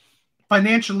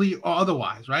 financially or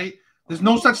otherwise, right? There's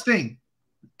no such thing.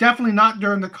 Definitely not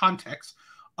during the context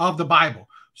of the Bible.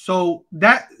 So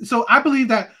I believe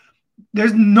that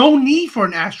there's no need for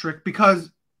an asterisk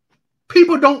because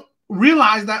people don't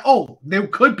realize that, there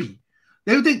could be.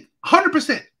 They would think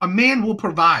 100% a man will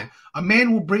provide. A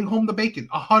man will bring home the bacon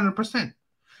 100%.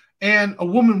 And a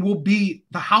woman will be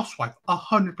the housewife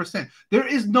 100%. There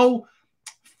is no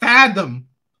fathom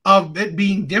of it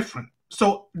being different.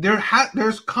 So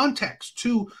there's context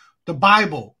to the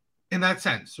Bible in that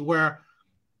sense where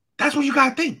that's what you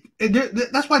got to think.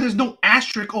 That's why there's no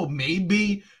asterisk.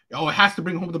 Maybe it has to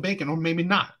bring home the bacon or maybe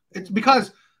not. It's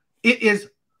because it is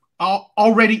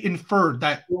already inferred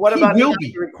that what about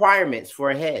the requirements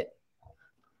for a head?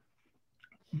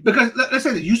 Because let's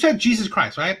say that you said Jesus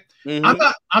Christ, right? Mm-hmm.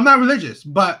 I'm not religious,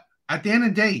 but at the end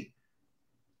of the day,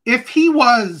 if he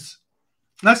was,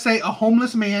 let's say, a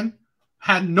homeless man,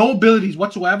 had no abilities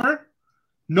whatsoever,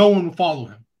 no one would follow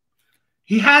him.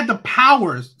 He had the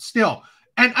powers still.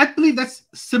 And I believe that's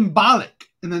symbolic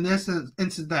in the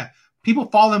instance that people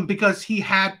follow him because he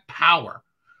had power.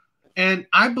 And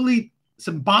I believe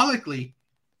symbolically,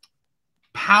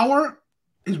 power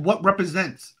is what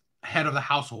represents head of the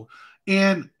household.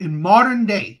 And in modern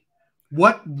day,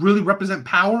 what really represents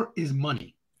power is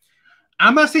money.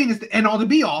 I'm not saying it's the end all to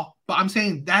be all, but I'm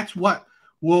saying that's what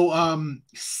will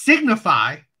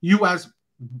signify you as,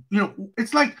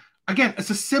 it's like, again, it's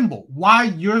a symbol. Why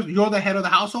you're the head of the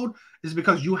household is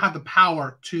because you have the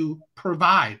power to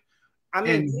provide I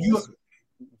mean,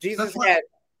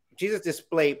 Jesus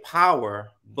displayed power,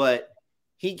 but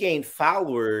he gained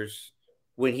followers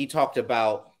when he talked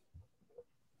about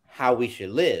how we should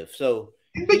live. So,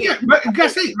 but yeah, but you gotta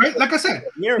say, right? Like I said,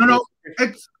 no,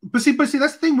 but see,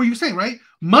 that's the thing where you're saying, right?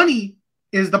 Money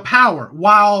is the power,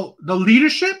 while the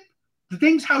leadership, the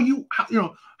things how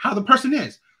the person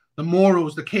is, the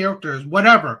morals, the characters,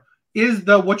 whatever is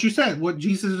what you said, what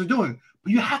Jesus is doing.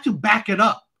 But you have to back it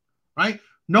up, right?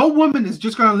 No woman is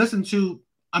just going to listen to.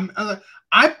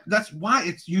 That's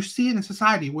why you see it in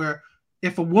society where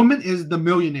if a woman is the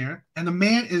millionaire and the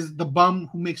man is the bum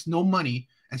who makes no money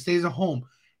and stays at home,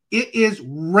 it is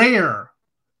rare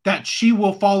that she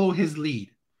will follow his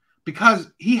lead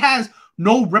because he has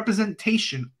no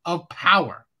representation of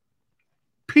power.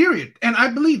 Period. And I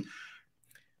believe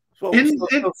I'm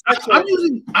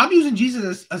using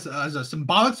Jesus as a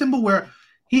symbolic symbol where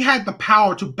he had the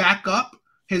power to back up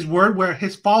his word, where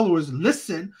his followers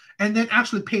listen and then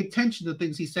actually pay attention to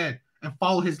things he said and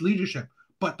follow his leadership.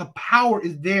 But the power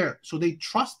is there, so they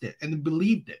trust it and they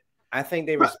believed it. I think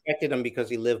they respected him because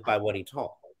he lived by what he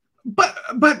taught. But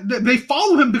they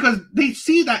follow him because they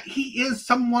see that he is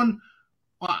someone.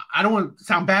 Well, I don't want to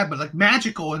sound bad, but like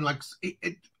magical and like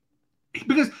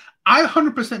because I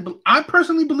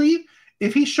personally believe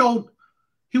if he showed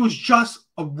he was just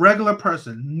a regular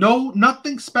person,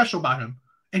 nothing special about him,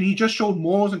 and he just showed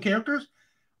morals and characters,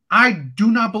 I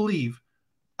do not believe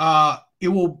it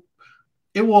will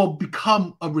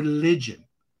become a religion.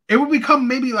 It will become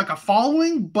maybe like a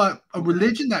following, but a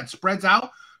religion that spreads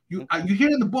out. You hear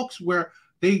in the books where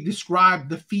they describe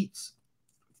the feats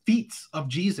of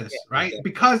Jesus, right?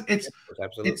 Because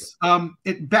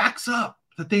it backs up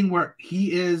the thing where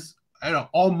he is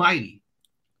almighty.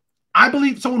 I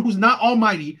believe someone who's not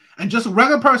almighty and just a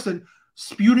regular person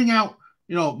spewing out,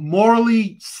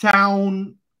 morally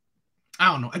sound,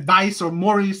 advice or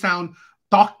morally sound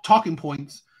talking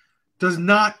points does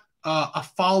not a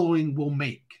following will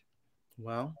make.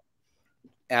 Well,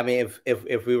 I mean,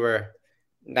 if we were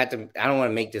I don't want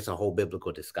to make this a whole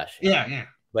biblical discussion. Yeah.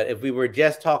 But if we were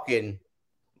just talking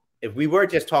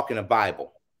the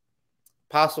Bible,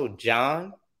 Apostle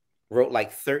John wrote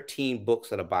like 13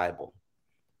 books of the Bible.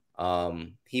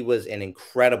 He was an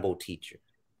incredible teacher.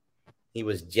 He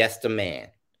was just a man.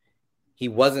 He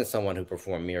wasn't someone who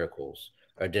performed miracles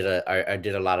or did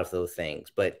a lot of those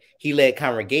things, but he led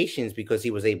congregations because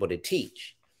he was able to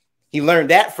teach. He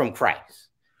learned that from Christ.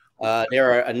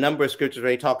 There are a number of scriptures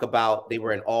where they talk about they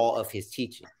were in awe of his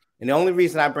teaching. And the only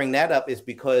reason I bring that up is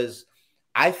because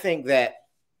I think that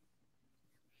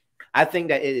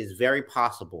it is very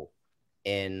possible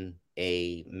in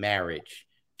a marriage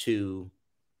to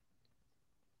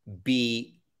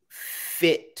be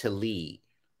fit to lead,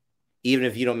 even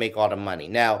if you don't make all the money.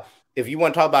 Now, if you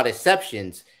want to talk about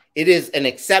exceptions, it is an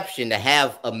exception to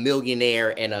have a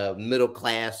millionaire and a middle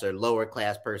class or lower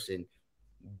class person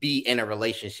be in a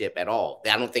relationship at all.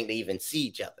 I don't think they even see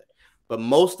each other. But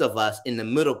most of us in the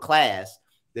middle class,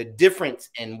 the difference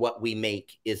in what we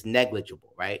make is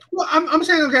negligible, right? Well, I'm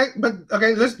saying,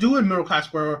 okay, let's do it middle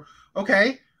class where,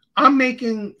 okay, I'm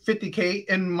making $50K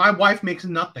and my wife makes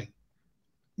nothing.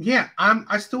 Yeah,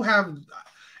 I still have,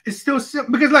 it's still,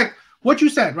 because like what you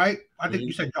said, right? I think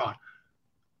you said God.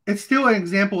 It's still an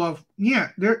example of,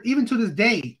 there, even to this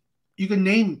day, I can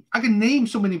name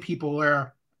so many people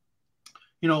where,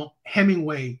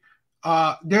 Hemingway,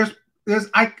 it's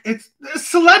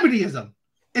celebrityism.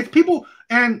 It's people,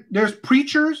 and there's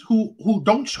preachers who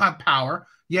don't have power,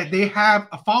 yet they have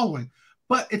a following,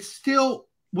 but it's still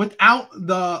without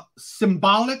the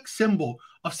symbolic symbol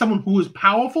of someone who is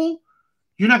powerful,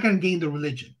 you're not going to gain the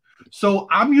religion. So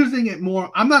I'm using it more.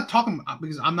 I'm not talking about,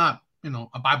 because I'm not,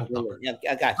 a Bible thumper. Yeah,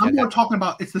 I got you. I'm more talking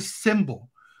about it's the symbol.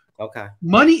 Okay.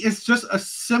 Money is just a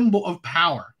symbol of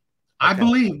power. Okay. I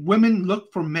believe women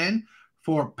look for men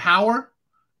for power,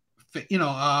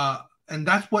 and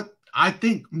that's what I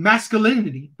think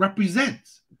masculinity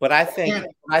represents. But I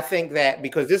think that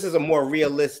because this is a more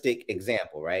realistic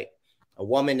example, right? A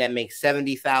woman that makes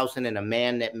 $70,000 and a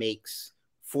man that makes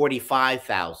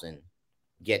 $45,000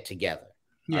 get together.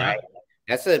 Yeah, right?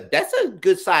 That's a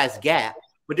good sized gap,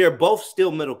 but they're both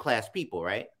still middle class people,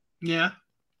 right? Yeah.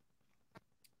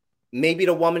 Maybe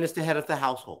the woman is the head of the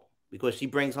household because she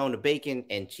brings home the bacon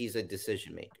and she's a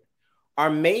decision maker, or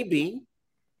maybe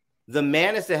the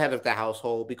man is the head of the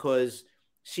household because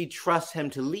she trusts him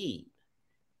to lead,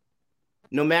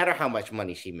 no matter how much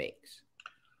money she makes.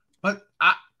 But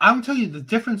I'll tell you, the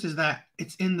difference is that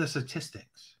it's in the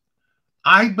statistics.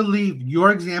 I believe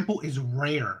your example is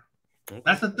rare. Okay.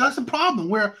 That's the problem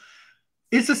where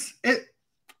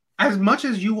as as much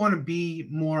as you want to be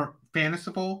more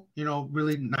fanciful,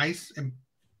 really nice and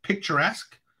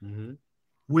picturesque,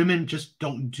 women just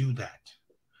don't do that.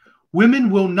 Women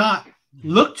will not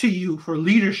look to you for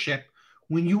leadership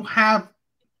when you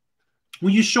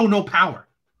show no power,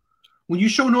 when you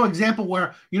show no example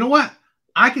where, you know what,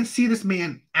 I can see this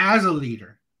man as a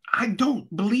leader. I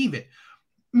don't believe it.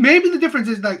 Maybe the difference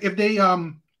is that if they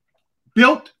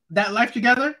built that life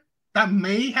together, that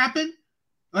may happen.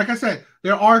 Like I said,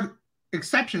 there are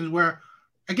exceptions where,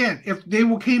 again, if they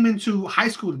came into high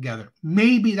school together,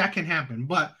 maybe that can happen.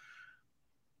 But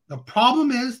the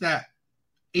problem is that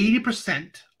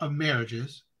 80% of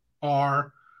marriages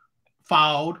are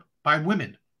fouled by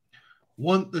women.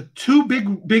 The two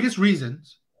biggest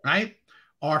reasons, right,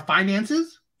 are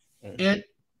finances and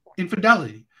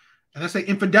infidelity. And I say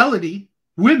infidelity,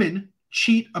 women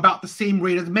cheat about the same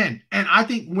rate as men. And I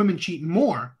think women cheat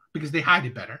more because they hide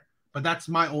it better. But that's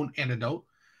my own anecdote.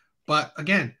 But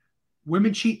again,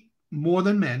 women cheat more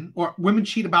than men, or women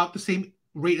cheat about the same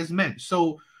rate as men.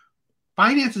 So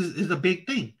finances is a big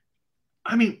thing.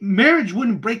 I mean, marriage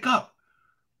wouldn't break up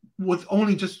with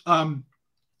only just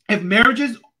if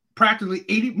marriages practically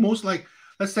 80, most like,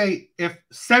 let's say if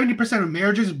 70% of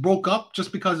marriages broke up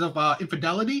just because of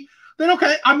infidelity, then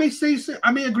okay, I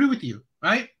may agree with you,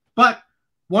 right? But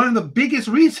one of the biggest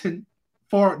reasons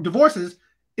for divorces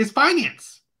is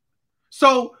finance.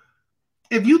 So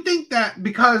if you think that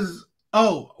because,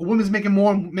 a woman's making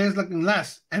more, man's looking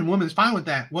less, and woman's fine with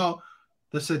that, well,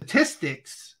 the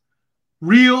statistics,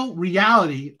 real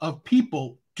reality of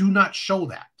people do not show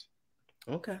that.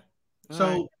 Okay.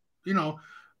 So,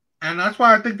 and that's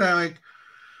why I think that like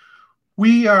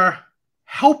we are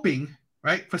helping,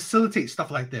 right, facilitate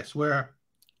stuff like this where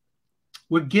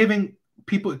we're giving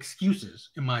people excuses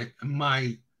in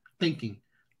my thinking.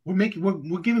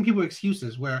 We're giving people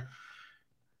excuses where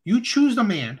you choose the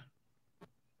man,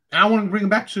 and I want to bring it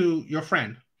back to your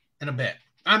friend in a bit.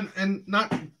 And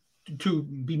not to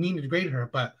be mean to degrade her,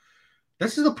 but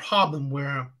this is a problem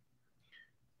where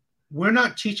we're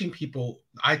not teaching people,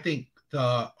 I think,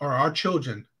 or our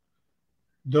children,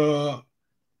 I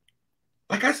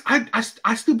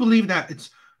still believe that it's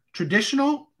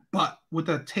traditional, but with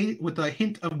a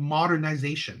hint of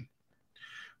modernization,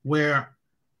 where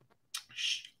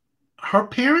her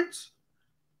parents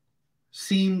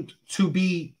seemed to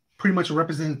be pretty much a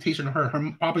representation of her.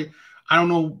 Probably, I don't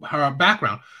know her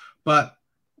background, but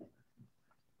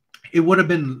it would have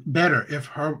been better if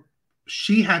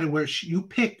she had it where you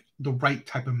pick the right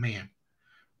type of man,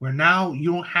 where now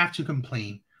you don't have to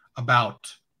complain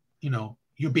about,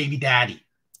 your baby daddy,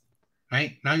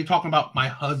 right? Now you're talking about my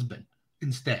husband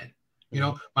instead.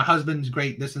 My husband's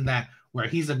great, this and that, where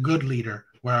he's a good leader,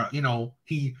 where,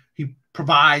 he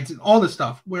provides and all this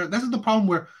stuff, where this is the problem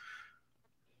where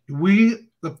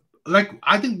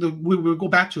I think we'll go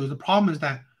back to is the problem is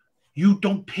that you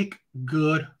don't pick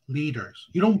good leaders.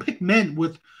 You don't pick men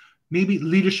with maybe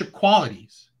leadership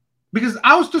qualities. Because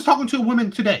I was just talking to a woman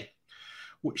today.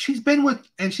 She's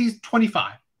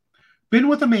 25, been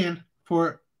with a man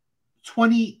for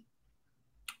 8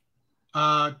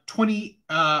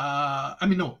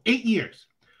 years.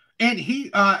 And he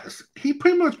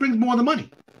pretty much brings more of the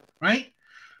money, right?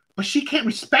 But she can't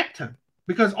respect him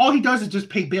because all he does is just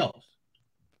pay bills.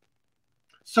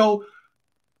 So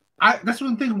that's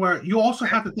one thing where you also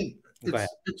have to think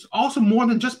it's also more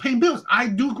than just paying bills. I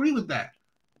do agree with that.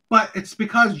 But it's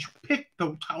because you picked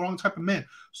the wrong type of man.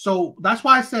 So that's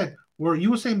why I said where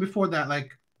you were saying before that,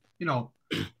 like,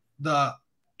 the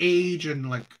age and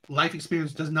like life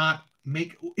experience does not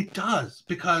make it does,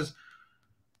 because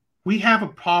we have a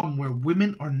problem where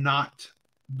women are not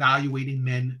evaluating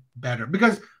men better.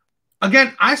 Because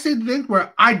again, I say the thing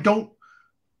where I don't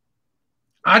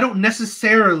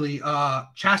necessarily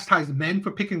chastise men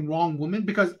for picking wrong women,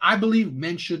 because I believe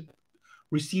men should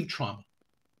receive trauma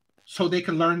so they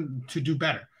can learn to do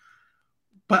better.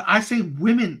 But I say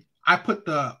women, I put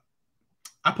the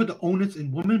onus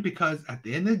in women because at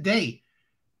the end of the day,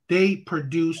 they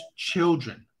produce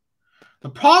children. The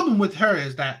problem with her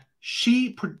is that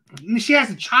she has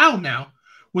a child now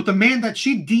with a man that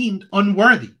she deemed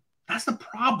unworthy. That's the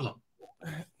problem.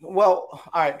 Well,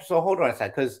 all right. So hold on a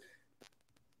sec, because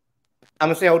I'm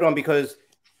gonna say hold on, because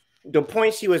the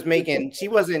point she was making, she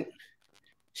wasn't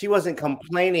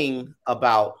complaining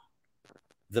about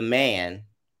the man.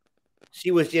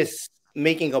 She was just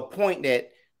making a point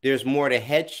that there's more to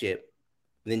headship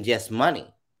than just money.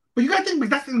 But you gotta think,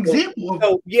 that's an example.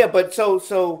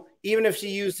 So even if she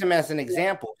used him as an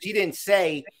example, she didn't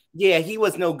say, yeah, he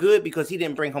was no good because he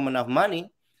didn't bring home enough money.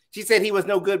 She said he was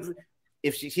no good.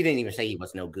 If she didn't even say he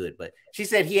was no good, but she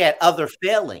said he had other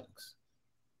failings.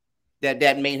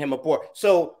 that made him a poor.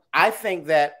 So I think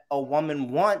that a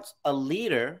woman wants a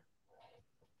leader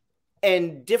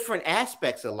in different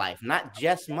aspects of life, not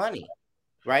just money,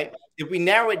 right? If we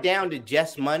narrow it down to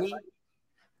just money,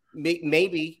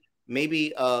 maybe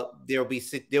there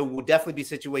will definitely be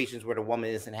situations where the woman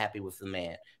isn't happy with the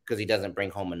man because he doesn't bring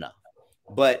home enough.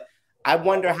 But I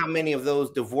wonder how many of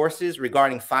those divorces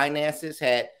regarding finances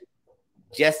had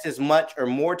just as much or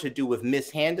more to do with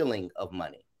mishandling of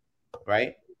money,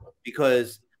 right?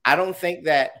 Because I don't think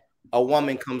that a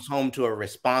woman comes home to a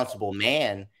responsible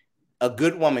man. A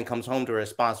good woman comes home to a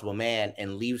responsible man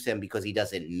and leaves him because he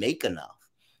doesn't make enough.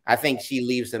 I think she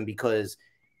leaves him because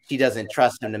she doesn't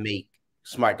trust him to make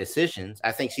smart decisions.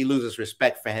 I think she loses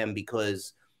respect for him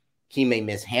because he may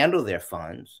mishandle their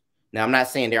funds. Now, I'm not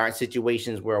saying there aren't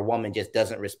situations where a woman just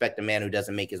doesn't respect a man who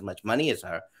doesn't make as much money as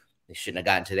her. They shouldn't have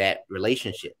gotten to that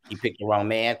relationship. He picked the wrong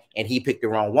man and he picked the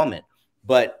wrong woman.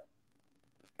 But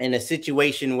in a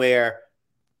situation where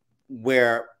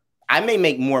I may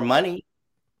make more money,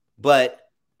 but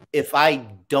if I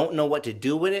don't know what to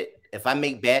do with it, if I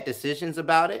make bad decisions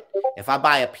about it, if I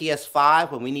buy a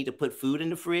PS5 when we need to put food in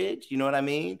the fridge, you know what I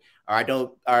mean? Or I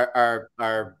don't,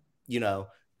 you know,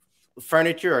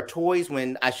 furniture or toys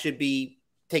when I should be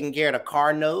taking care of the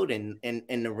car note and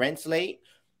the rent's late.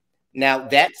 Now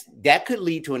that could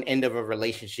lead to an end of a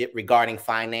relationship regarding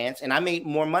finance. And I made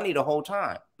more money the whole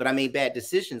time, but I made bad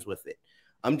decisions with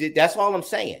it. That's all I'm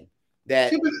saying.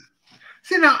 That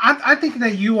see now, I think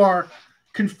that you are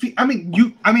confused.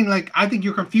 I think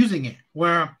you're confusing it.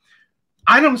 Where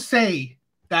I don't say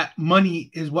that money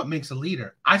is what makes a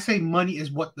leader. I say money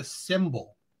is what the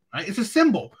symbol, right? It's a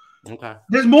symbol. Okay.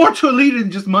 There's more to a leader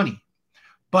than just money,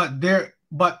 but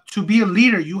to be a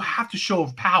leader, you have to show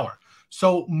power.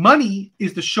 So money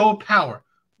is the show of power.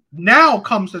 Now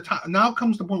comes the time. Now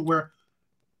comes the point where,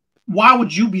 why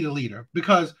would you be the leader?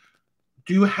 Because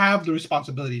do you have the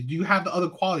responsibility? Do you have the other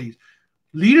qualities?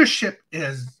 Leadership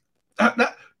is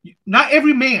not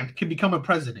every man can become a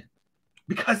president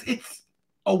because it's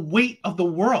a weight of the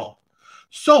world.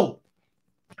 So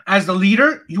as the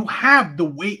leader, you have the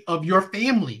weight of your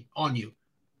family on you.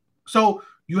 So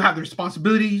you have the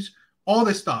responsibilities, all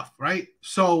this stuff, right?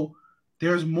 So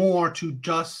there's more to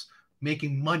just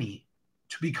making money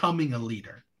to becoming a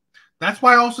leader. That's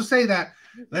why I also say that,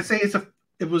 let's say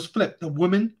it was flipped, the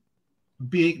woman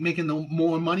making the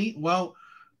more money. Well,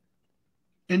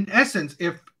 in essence,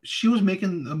 if she was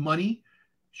making the money,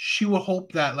 she would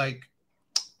hope that, like,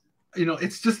 you know,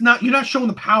 it's just not, you're not showing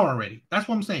the power already. That's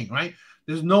what I'm saying, right?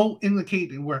 There's no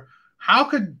indicating where, how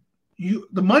could you,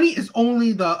 the money is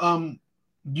only the,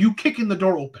 you kicking the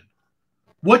door open.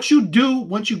 What you do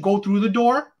once you go through the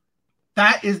door,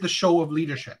 that is the show of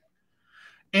leadership.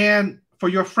 And for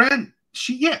your friend,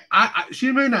 she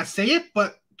may not say it,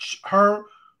 but her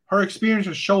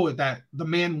experiences show it that the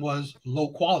man was low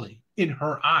quality in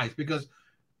her eyes, because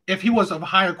if he was of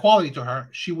higher quality to her,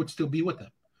 she would still be with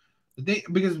him.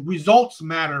 Because results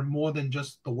matter more than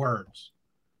just the words,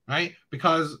 right?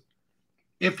 Because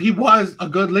if he was a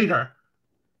good leader,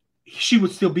 she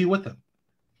would still be with him.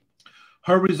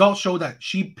 Her results show that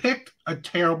she picked a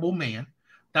terrible man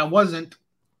that wasn't,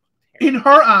 in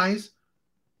her eyes,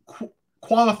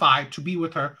 qualified to be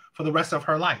with her for the rest of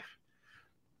her life.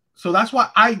 So that's why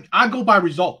I go by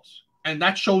results, and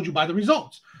that showed you by the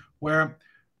results, where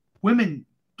women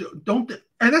don't,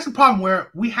 and that's the problem where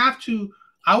we have to,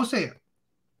 I would say,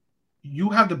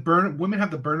 women have the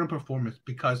burden of performance,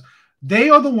 because they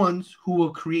are the ones who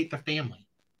will create the family.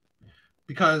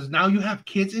 Because now you have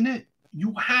kids in it,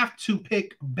 you have to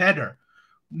pick better.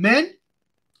 Men,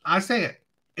 I say it,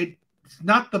 it's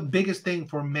not the biggest thing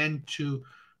for men to,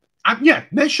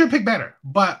 men should pick better.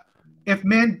 But if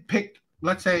men picked,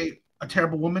 let's say, a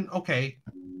terrible woman, okay,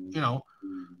 you know,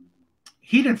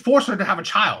 he didn't force her to have a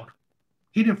child.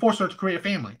 He didn't force her to create a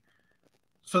family.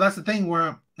 So that's the thing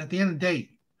where, at the end of the day,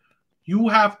 you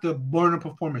have to burn a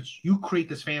performance. You create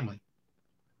this family.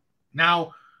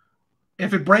 Now,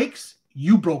 if it breaks,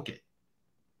 you broke it.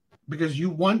 Because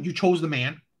you chose the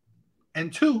man,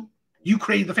 and two, you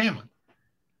created the family.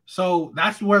 So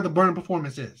that's where the burn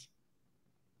performance is.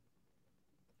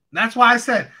 That's why I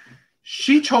said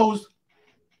she chose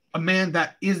a man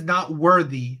that is not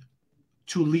worthy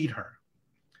to lead her.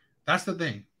 That's the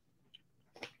thing.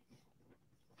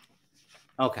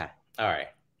 Okay. All right.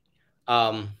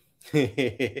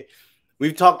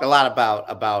 We've talked a lot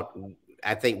about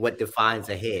I think what defines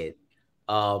a head.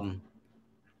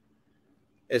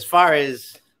 As far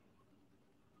as,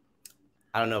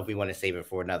 I don't know if we want to save it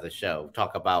for another show,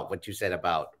 talk about what you said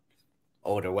about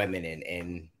older women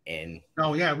and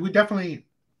oh yeah, we definitely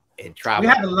and travel. We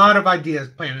had a lot of ideas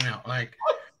planning out. Like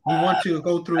we want to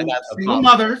go through I got the single pop.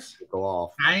 mothers, Go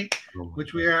off. right? Oh my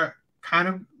Which we are kind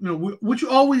of, which we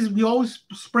always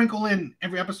sprinkle in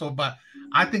every episode, but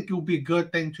I think it would be a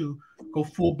good thing to go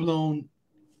full blown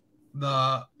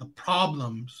the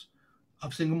problems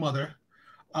of single mother.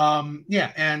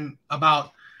 And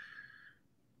about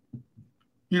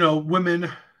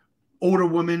women, older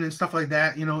women and stuff like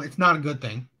that. It's not a good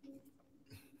thing,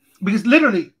 because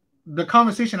literally the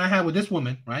conversation I had with this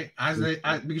woman, right,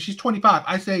 because she's 25,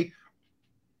 I say,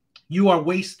 you are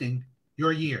wasting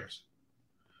your years.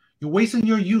 You're wasting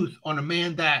your youth on a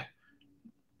man that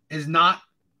is not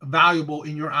valuable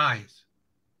in your eyes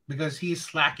because he's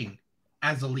slacking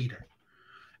as a leader.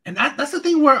 And that's the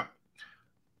thing where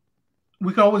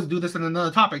we could always do this in another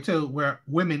topic too, where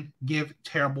women give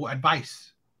terrible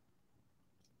advice.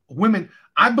 Women,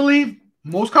 I believe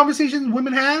most conversations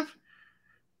women have,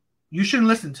 you shouldn't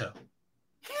listen to.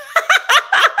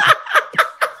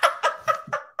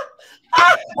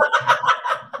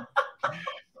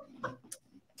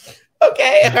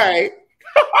 Okay, all right.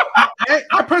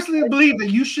 I personally believe that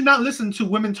you should not listen to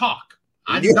women talk.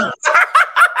 I do not.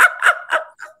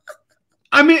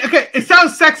 I mean, okay, it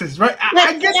sounds sexist, right?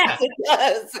 I get that. It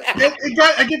does.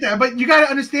 I get that, but you got to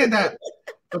understand that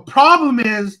the problem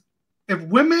is if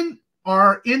women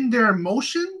are in their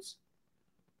emotions,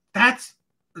 that's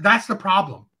the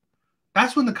problem.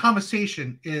 That's when the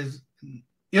conversation is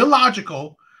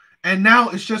illogical, and now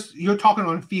it's just you're talking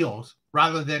on feels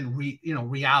rather than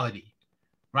reality,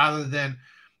 rather than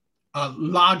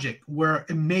logic where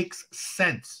it makes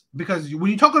sense. Because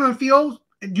when you're talking on feels,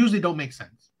 it usually don't make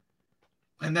sense.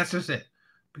 And that's just it.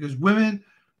 Because women,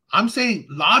 I'm saying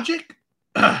logic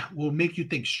will make you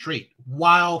think straight,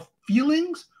 while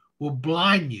feelings will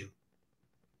blind you.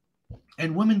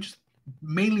 And women just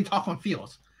mainly talk on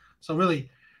feels. So really,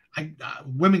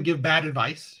 women give bad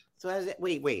advice. So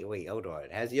wait, hold on.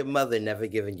 Has your mother never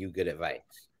given you good advice?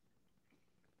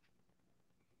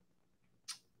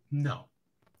 No.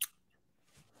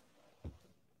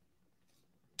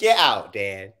 Get out,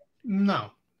 Dad.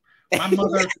 No. My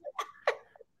mother...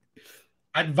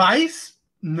 Advice?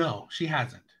 No, she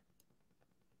hasn't.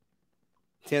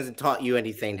 She hasn't taught you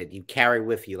anything that you carry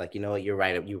with you. Like, you know what, you're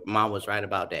right. Your mom was right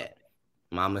about that.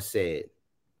 Mama said,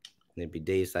 there'd be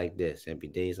days like this. There'd be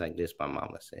days like this, my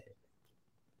mama said.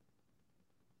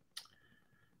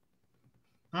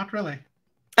 Not really.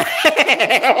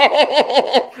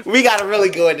 We got to really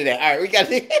go into that. All right, we got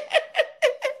to...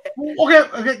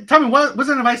 Okay. Tell me, what's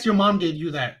an advice your mom gave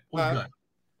you that was good?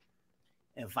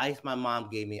 Advice my mom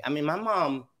gave me. I mean, my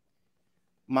mom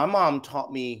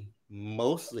taught me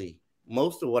most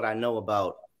of what I know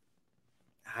about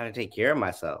how to take care of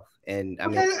myself. And I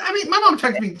mean, my mom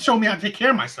showed me how to take care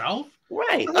of myself.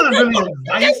 Right. That's not really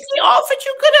advice. She offered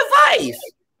you good advice.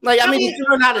 Like, I mean, did you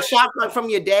learn how to shop from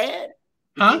your dad?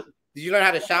 Huh? Did you learn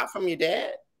how to shop from your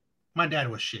dad? My dad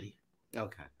was shitty.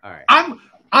 Okay. All right.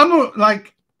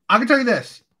 I can tell you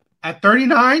this. At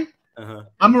 39,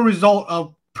 I'm a result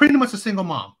of pretty much a single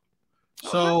mom.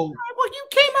 So well, you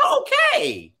came out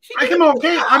okay. I came out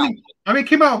okay. I mean, it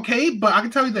came out okay, but I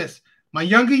can tell you this: my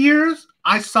younger years,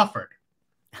 I suffered.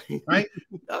 Right?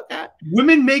 Okay.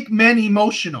 Women make men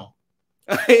emotional.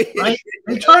 Right?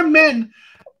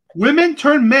 Women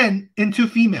turn men into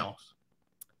females.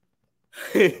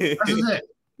 That's it.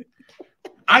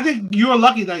 I think you're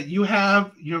lucky that you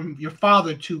have your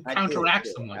father to counteract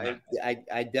someone like that.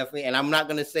 I definitely, and I'm not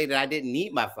going to say that I didn't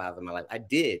need my father in my life. I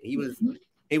did. He meant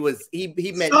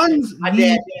Sons my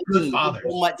dad means so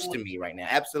much to me right now.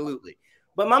 Absolutely.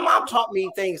 But my mom taught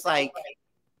me things like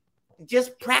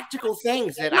just practical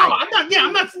things that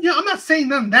I'm not saying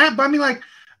none of that, but I mean, like,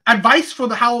 advice for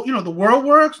how the world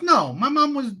works. No, my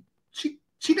mom she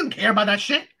didn't care about that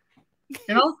shit.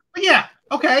 But yeah,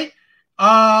 okay.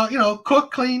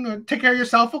 Cook, clean, or take care of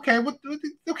yourself. Okay,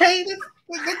 okay,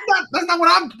 that's not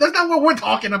what we're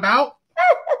talking about.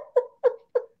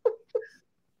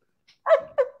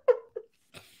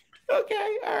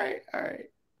 Okay, all right.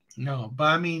 No, but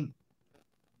I mean,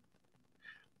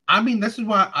 this is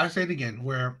why I say it again.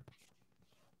 Where,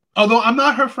 although I'm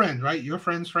not her friend, right? Your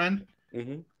friend's friend.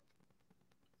 Mm-hmm.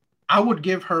 I would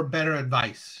give her better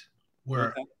advice.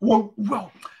 Where,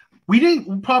 well. We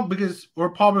didn't because we're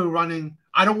probably running.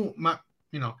 I don't my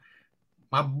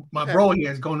bro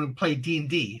here is going to play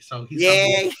D&D, so he's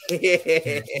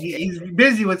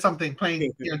busy with something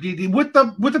playing D&D with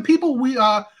the people we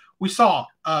saw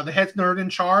the head nerd in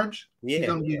charge. Yeah, he's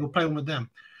going to be playing with them.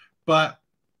 But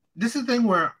this is the thing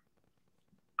where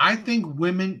I think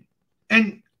women,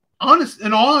 in all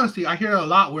honesty, I hear a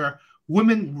lot where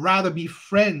women rather be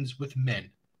friends with men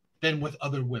than with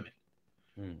other women.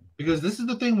 Because this is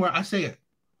the thing where I say it.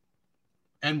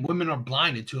 and women are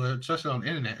blinded to it, especially on the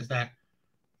internet, is that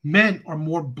men are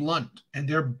more blunt and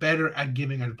they're better at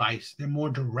giving advice. They're more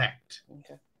direct.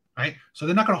 Okay. Right? So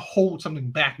they're not going to hold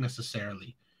something back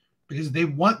necessarily because they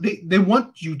want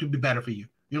you to be better for you.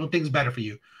 You know, things better for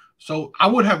you. So I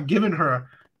would have given her,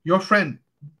 your friend,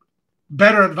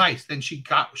 better advice than she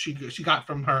got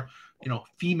from her, you know,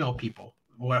 female people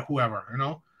or whoever, you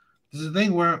know. This is the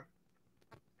thing where,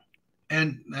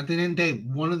 and at the end of the day,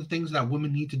 one of the things that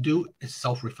women need to do is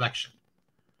self-reflection.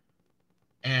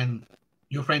 And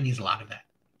your friend needs a lot of that.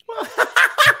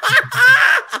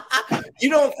 You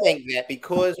don't think that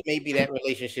because maybe that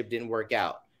relationship didn't work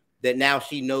out, that now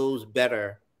she knows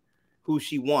better who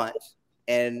she wants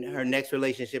and her next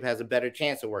relationship has a better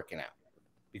chance of working out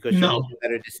because she makes a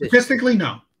better decision? Statistically,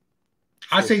 no.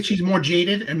 I say she's more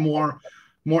jaded and more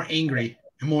angry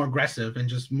and more aggressive and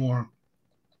just more,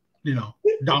 you know,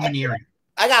 domineering.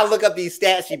 I gotta look up these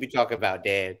stats you be talking about,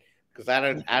 Dan, because I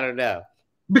don't know.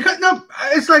 Because no,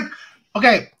 it's like,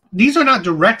 okay, these are not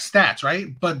direct stats, right?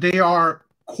 But they are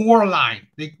correlate.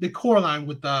 They correlate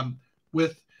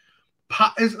with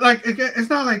it's like it's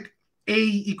not like A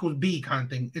equals B kind of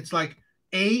thing. It's like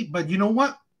A, but you know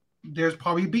what? There's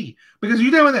probably B because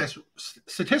you know this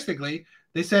statistically.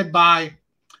 They said by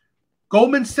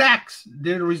Goldman Sachs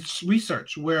did a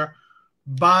research where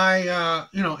by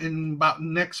you know, in about the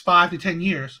next 5 to 10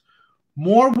 years,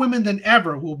 more women than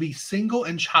ever will be single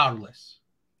and childless.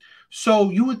 So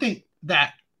you would think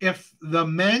that if the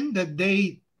men that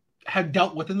they had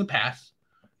dealt with in the past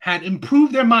had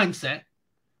improved their mindset,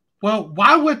 well,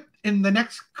 why would in the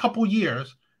next couple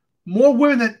years more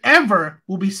women than ever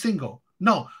will be single?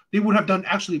 No, they would have done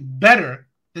actually better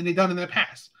than they've done in the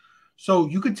past. So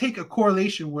you could take a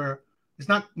correlation where it's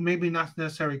not maybe not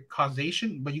necessarily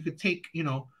causation, but you could take, you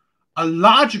know, a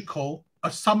logical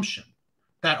assumption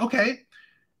that, okay,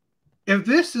 if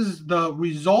this is the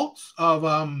results of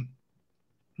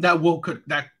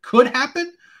that could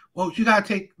happen, well, you got to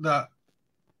take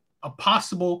a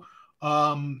possible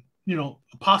you know,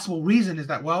 a possible reason is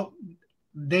that, well,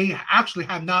 they actually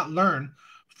have not learned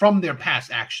from their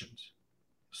past actions.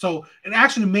 So it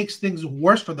actually makes things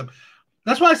worse for them.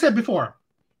 That's why I said before,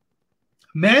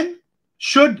 men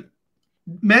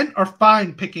are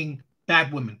fine picking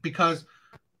bad women because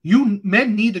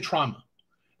men need the trauma.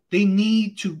 They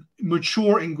need to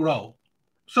mature and grow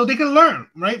so they can learn,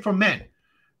 right, from men.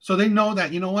 So they know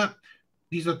that, you know what,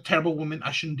 these are terrible women.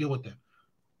 I shouldn't deal with them.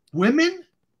 Women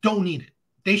don't need it.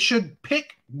 They should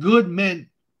pick good men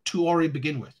to already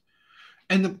begin with.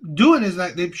 And the doing is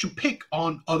that they should pick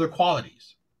on other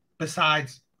qualities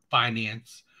besides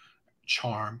finance,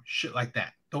 charm, shit like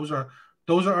that. Those are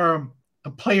the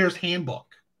player's handbook.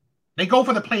 They go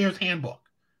for the player's handbook,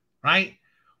 right?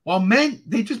 While men,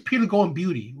 they just purely go on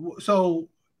beauty. So,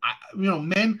 you know,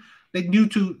 men, they do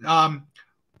to,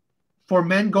 for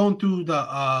men going through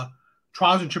the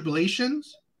trials and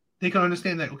tribulations, they can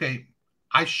understand that, okay,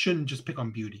 I shouldn't just pick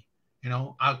on beauty. You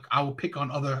know, I will pick on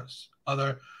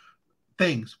other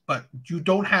things. But you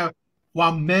don't have,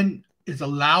 while men is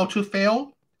allowed to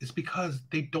fail, it's because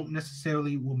they don't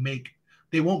necessarily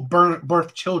they won't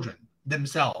birth children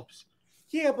themselves.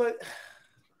 Yeah, but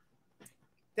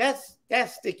that's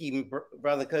sticky,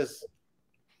 brother, because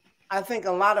I think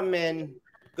a lot of men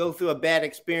go through a bad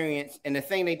experience, and the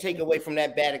thing they take away from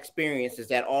that bad experience is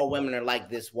that all women are like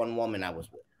this one woman I was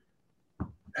with.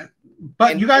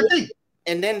 But you gotta think.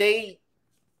 And then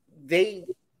they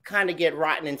kind of get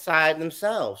rotten inside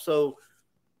themselves. So,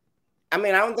 I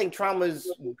mean, I don't think trauma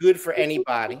is good for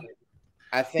anybody.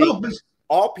 I think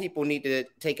all people need to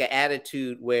take an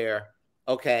attitude where,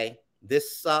 okay,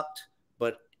 this sucked,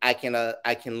 but I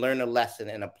can learn a lesson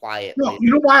and apply it. No,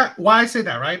 you know why I say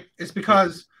that, right? It's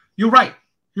because you're right.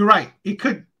 You're right.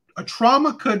 A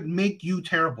trauma could make you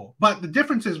terrible. But the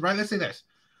difference is, right, let's say this.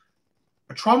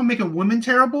 A trauma making women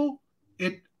terrible,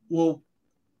 it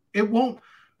won't,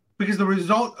 because the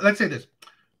result, let's say this.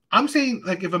 I'm saying,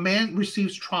 like, if a man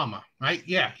receives trauma, right?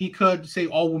 Yeah, he could say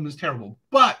all women's terrible.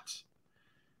 But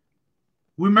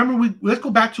remember, let's go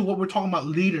back to what we're talking about,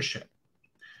 leadership.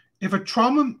 If a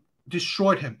trauma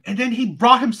destroyed him and then he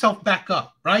brought himself back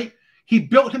up, right? He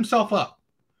built himself up.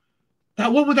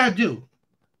 Now, what would that do?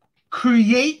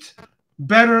 Create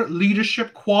better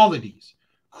leadership qualities.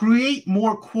 Create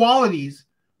more qualities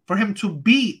for him to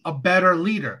be a better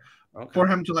leader. Okay. For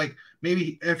him to, like,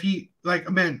 maybe if he, like,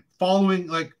 a man following,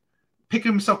 like,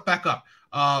 picking himself back up,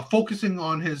 focusing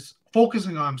on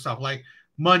himself, like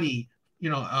money, you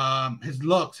know, his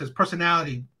looks, his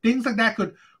personality, things like that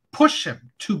could push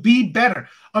him to be better.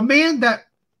 A man that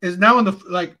is now in the,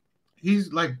 like,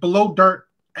 he's like below dirt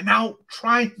and now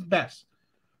trying his best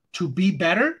to be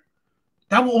better,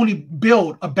 that will only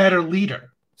build a better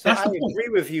leader. So That's I the point. agree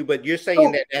with you, but you're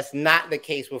saying that that's not the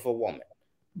case with a woman.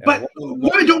 But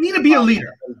women don't need to be a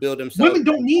leader. Build themselves. Women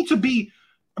don't need to be,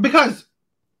 because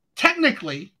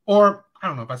technically, or I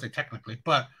don't know if I say technically,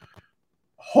 but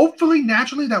hopefully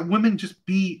naturally that women just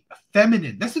be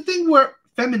feminine. That's the thing where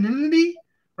femininity,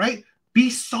 right? Be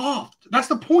soft. That's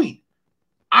the point.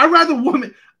 I'd rather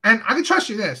women, and I can trust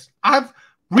you this. I've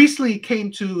recently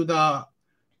came to the,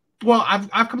 well,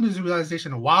 I've come to this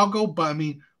realization a while ago, but I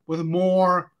mean, with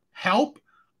more help,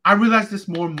 I realize this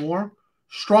more and more.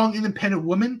 Strong, independent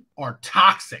women are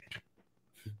toxic.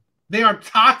 They are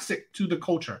toxic to the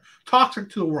culture, toxic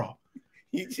to the world.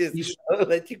 You just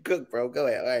let you cook, bro. Go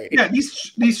ahead. All right. Yeah,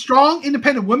 these strong,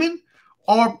 independent women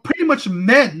are pretty much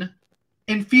men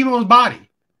in female's body.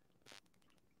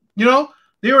 You know,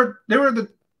 they were the,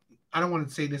 I don't want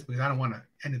to say this because I don't want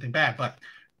anything bad, but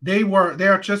they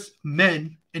are just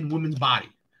men in women's body.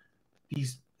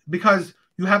 Because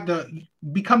you have the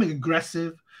becoming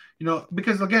aggressive, you know,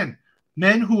 because again,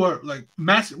 men who are like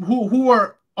massive, who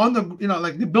are on the, you know,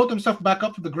 like they built themselves back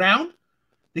up to the ground,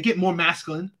 they get more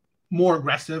masculine, more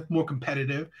aggressive, more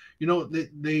competitive. You know,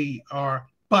 they are,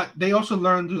 but they also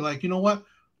learn to, like, you know what?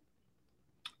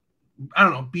 I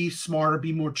don't know, be smarter,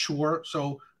 be more mature.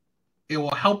 So it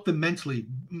will help them mentally.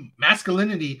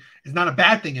 Masculinity is not a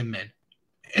bad thing in men.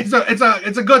 It's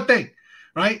a good thing,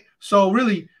 right? So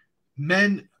really,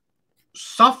 men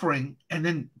suffering and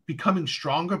then becoming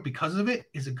stronger because of it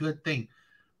is a good thing.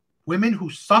 Women who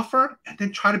suffer and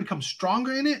then try to become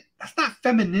stronger in it, that's not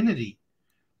femininity.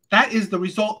 That is the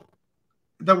result.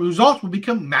 The results will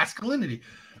become masculinity.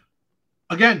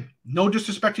 Again, no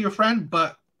disrespect to your friend,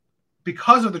 but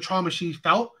because of the trauma she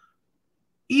felt,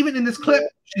 even in this clip,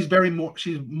 she's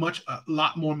a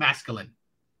lot more masculine,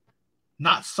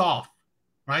 not soft,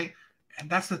 right? And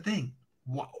that's the thing.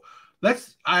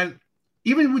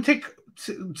 Even if we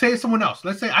say someone else,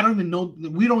 let's say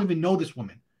we don't even know this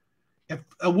woman. If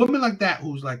a woman like that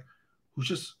who's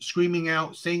just screaming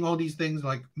out, saying all these things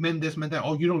like men this, men that,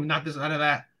 oh, you don't, not this, out of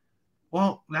that.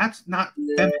 Well, that's not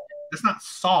feminine. That's not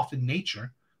soft in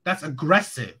nature. That's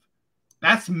aggressive.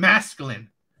 That's masculine.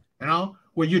 You know,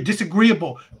 where you're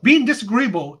disagreeable. Being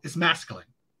disagreeable is masculine.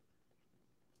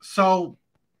 So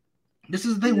this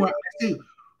is the thing where I say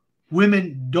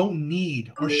women don't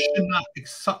need or should not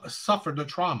suffer the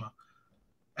trauma.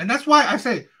 And that's why I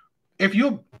say, if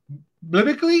you're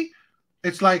biblically,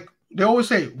 it's like they always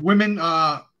say, women,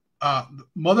 mother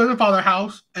and father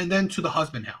house, and then to the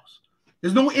husband house.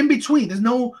 There's no in between. There's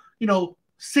no, you know,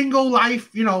 single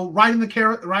life, you know, riding the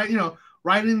carrot, right? You know,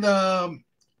 riding the,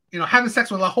 you know, having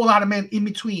sex with a whole lot of men in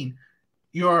between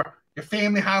your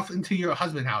family house into your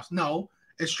husband house. No,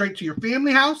 it's straight to your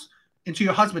family house into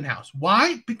your husband house.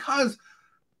 Why? Because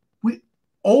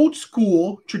old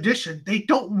school tradition, they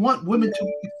don't want women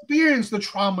to experience the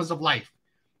traumas of life.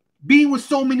 Being with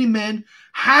so many men,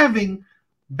 having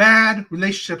bad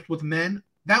relationships with men,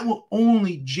 that will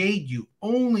only jade you,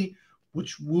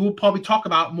 which we'll probably talk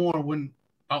about more when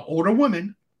older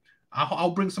women.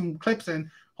 I'll bring some clips in.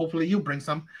 Hopefully you bring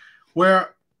some,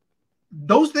 where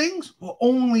those things will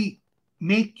only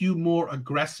make you more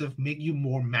aggressive, make you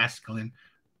more masculine,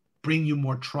 bring you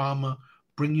more trauma,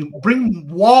 bring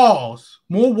more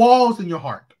walls in your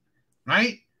heart,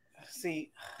 right?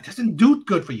 See, it doesn't do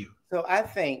good for you. So I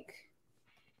think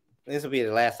this will be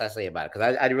the last I say about it,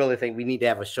 because I really think we need to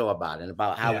have a show about it,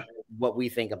 about how what we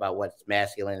think about what's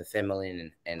masculine and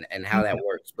feminine and how that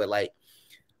works. But like,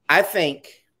 I think,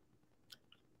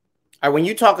 when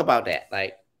you talk about that,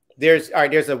 like there's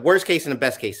a worst case and a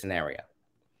best case scenario.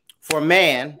 For a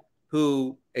man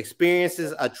who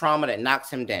experiences a trauma that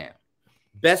knocks him down,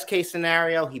 best case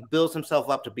scenario, he builds himself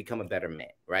up to become a better man,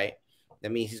 right?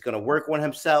 That means he's going to work on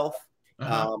himself.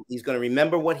 He's going to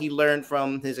remember what he learned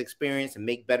from his experience and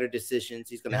make better decisions.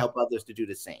 He's going to help others to do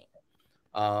the same.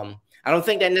 I don't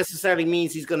think that necessarily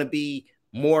means he's going to be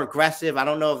more aggressive. I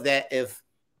don't know if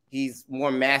he's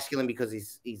more masculine because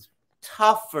he's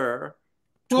tougher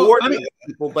toward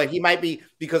people, but he might be,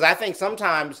 because I think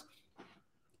sometimes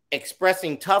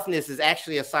expressing toughness is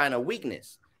actually a sign of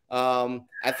weakness. I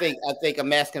think a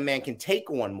masculine man can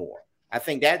take on more. I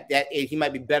think that he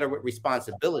might be better with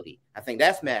responsibility. I think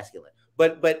that's masculine.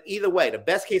 But either way, the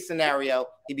best case scenario,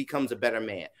 he becomes a better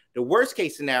man. The worst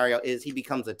case scenario is he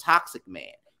becomes a toxic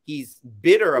man. He's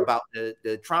bitter about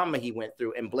the trauma he went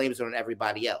through and blames it on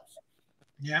everybody else.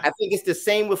 Yeah, I think it's the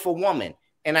same with a woman.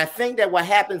 And I think that what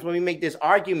happens when we make this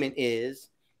argument is,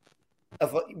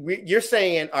 you're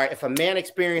saying, all right, if a man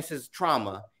experiences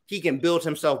trauma, he can build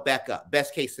himself back up,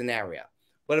 best case scenario.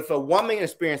 But if a woman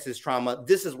experiences trauma,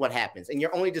 this is what happens. And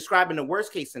you're only describing the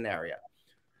worst case scenario.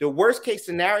 The worst case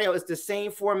scenario is the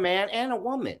same for a man and a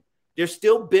woman. They're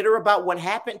still bitter about what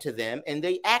happened to them, and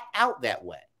they act out that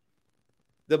way.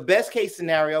 The best case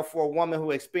scenario for a woman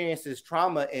who experiences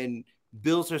trauma and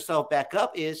builds herself back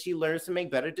up is she learns to make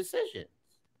better decisions.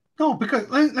 No, because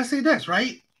let's say this,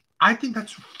 right? I think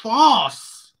that's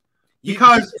false.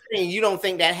 Because you don't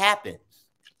think that happens.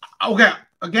 Okay,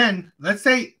 again, I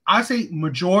say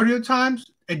majority of the times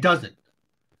it doesn't.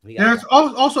 There's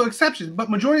also exceptions, but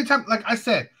majority of the time, like I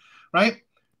said, right?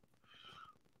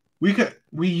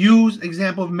 We use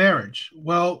example of marriage.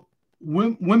 Well,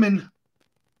 women,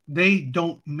 they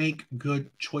don't make good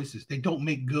choices. They don't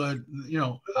make good,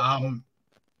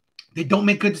 they don't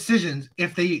make good decisions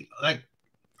if they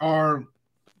are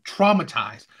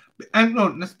traumatized. And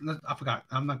no, I forgot.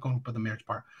 I'm not going for the marriage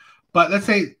part. But let's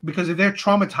say because if they're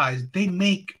traumatized,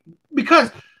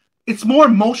 because it's more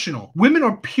emotional. Women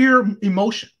are pure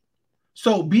emotion.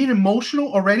 So being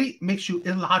emotional already makes you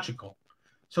illogical.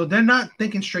 So they're not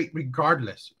thinking straight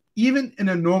regardless. Even in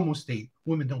a normal state,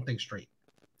 women don't think straight.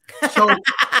 So,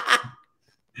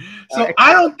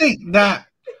 I don't think that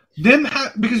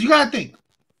because you got to think,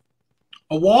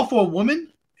 a wall for a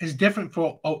woman is different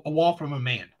for a wall from a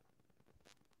man.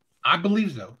 I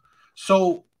believe so.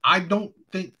 So I don't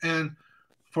think, and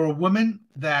for a woman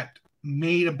that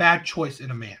made a bad choice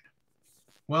in a man,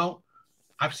 well,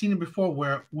 I've seen it before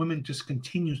where women just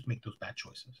continues to make those bad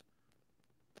choices,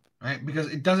 right? Because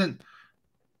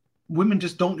women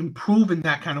just don't improve in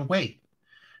that kind of way.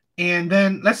 And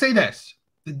then let's say this,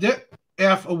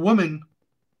 if a woman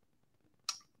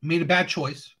made a bad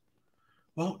choice,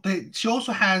 well, she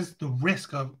also has the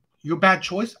risk of your bad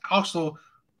choice also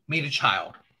made a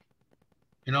child.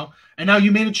 And now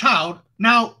you made a child.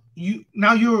 Now you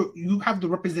have the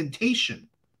representation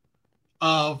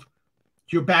of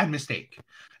your bad mistake.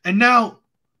 And now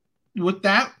with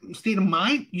that state of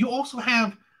mind, you also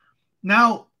have,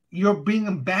 now you're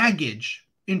bringing baggage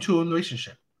into a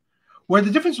relationship. Where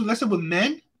the difference, let's say with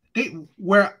men,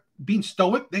 where being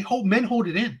stoic, men hold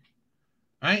it in,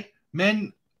 right?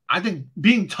 Men, I think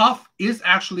being tough is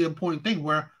actually an important thing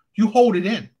where you hold it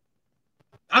in.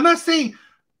 I'm not saying,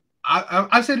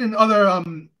 I've said in other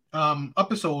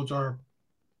episodes or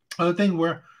other thing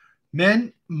where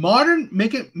men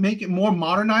make it more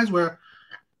modernized where,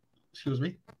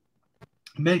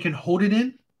 men can hold it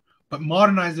in, but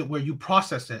modernize it where you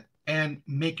process it and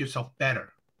make yourself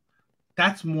better.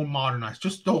 That's more modernized.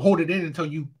 Just don't hold it in until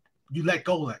you let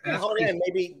go of it. Hold it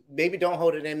in. Maybe don't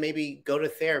hold it in. Maybe go to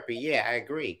therapy. Yeah, I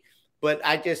agree. But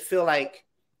I just feel like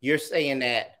you're saying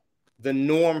that the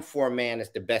norm for a man is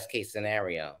the best case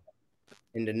scenario,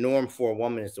 and the norm for a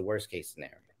woman is the worst case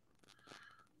scenario.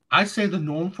 I say the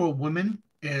norm for a woman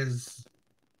is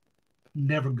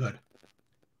never good.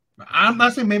 I'm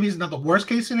not saying maybe it's not the worst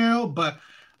case scenario, but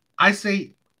I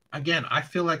say, again, I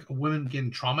feel like a woman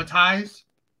getting traumatized,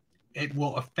 it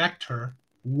will affect her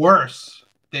worse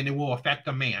than it will affect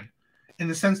a man. In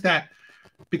the sense that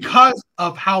because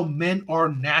of how men are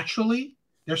naturally,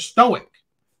 they're stoic.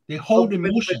 They hold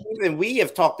emotion. Even we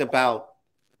have talked about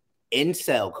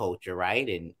incel culture, right?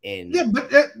 And yeah,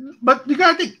 but you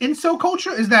gotta think, incel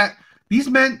culture is that these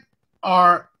men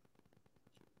are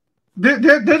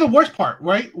they're the worst part,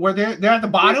 right? Where they're at the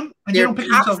bottom and they don't pick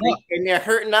themselves up, and they're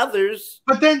hurting others.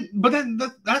 But we don't live in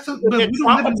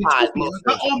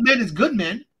not all men is good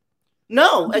men.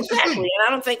 No, exactly. And I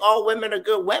don't think all women are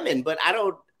good women, but I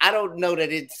don't know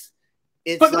that it's.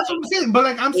 But that's what I'm saying.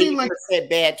 But I'm saying 80%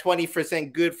 bad,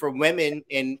 20% good for women,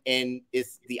 and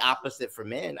it's the opposite for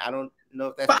men. I don't know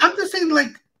if that's. But I'm just saying,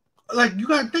 you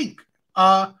gotta think,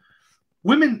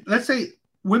 women. Let's say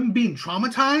women being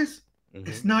traumatized,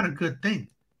 it's not a good thing.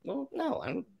 Well, no,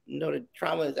 I don't know that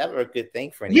trauma is ever a good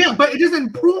thing for anyone. Yeah, but it doesn't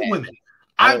improve women.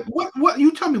 What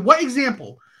you tell me? What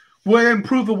example will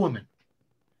improve a woman?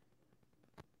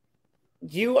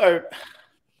 You are.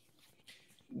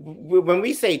 When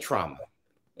we say trauma,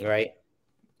 right?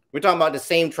 We're talking about the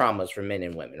same traumas for men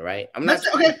and women, right?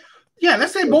 Okay. Yeah,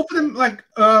 let's say both of them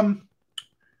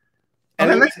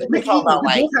and let's make it about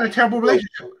both had a terrible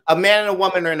relationship. A man and a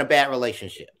woman are in a bad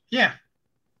relationship. Yeah.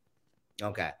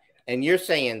 Okay. And you're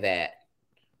saying that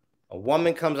a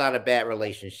woman comes out of a bad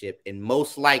relationship and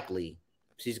most likely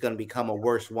she's going to become a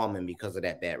worse woman because of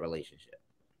that bad relationship.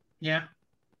 Yeah.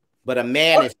 But a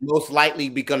man is most likely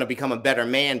going to become a better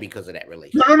man because of that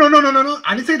relationship. No.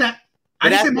 I didn't say that. I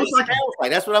didn't say most likely.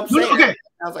 That's what I'm saying. Okay.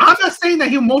 I'm not saying that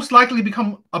he'll most likely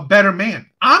become a better man.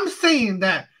 I'm saying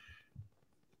that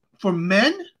for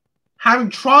men having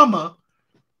trauma,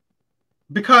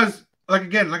 because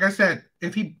like I said,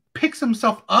 if he picks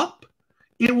himself up,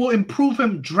 it will improve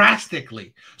him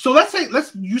drastically. So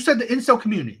you said the incel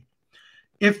community.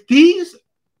 if these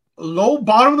low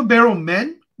bottom of the barrel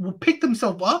men will pick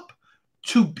themselves up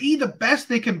to be the best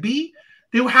they can be,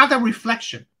 they will have that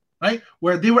reflection, right?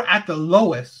 Where they were at the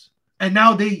lowest and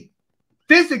now they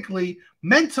physically,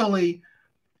 mentally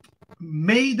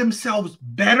made themselves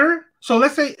better. So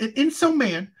let's say an incel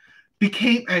man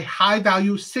became a high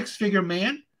value 6-figure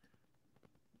man.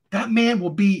 That man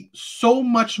will be so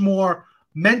much more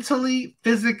mentally,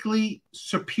 physically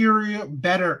superior,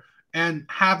 better, and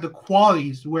have the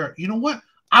qualities where, you know what,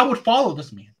 I would follow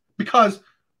this man because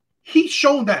he's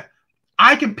shown that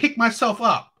I can pick myself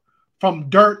up from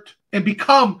dirt and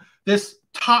become this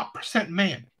top percent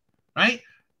man, right?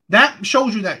 That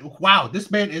shows you that, wow,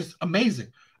 this man is amazing.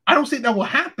 I don't think that will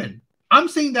happen. I'm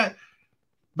saying that,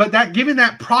 but that given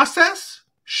that process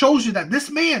shows you that this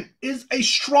man is a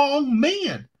strong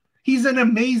man. He's an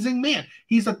amazing man.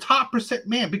 He's a top percent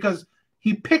man because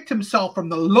he picked himself from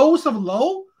the lowest of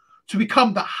low to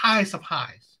become the highest of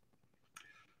highs.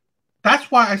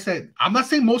 That's why I said, I'm not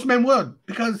saying most men would,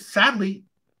 because sadly,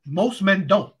 most men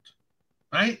don't,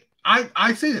 right?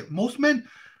 I say that most men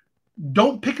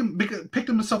don't pick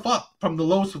themselves up from the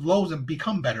lowest of lows and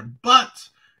become better. But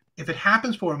if it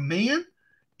happens for a man,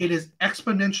 it is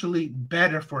exponentially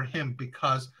better for him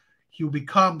because he will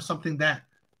become something that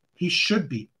he should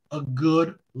be, a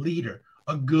good leader,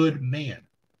 a good man.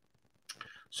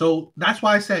 So that's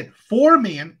why I said for a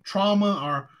man, trauma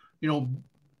or,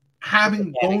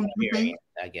 having going through things,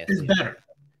 I guess, is better,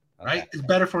 right? Okay. It's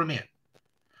better for a man.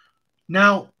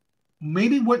 Now,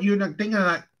 maybe what you're not thinking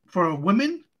of, for a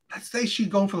woman, let's say she's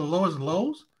going for the lowest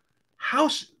lows.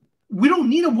 We don't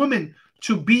need a woman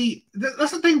to be.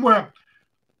 That's the thing where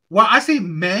I say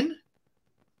men,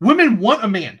 women want a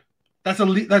man that's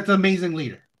an amazing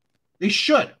leader. They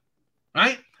should,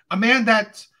 right? A man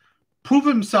that's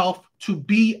proven himself to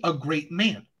be a great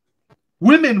man.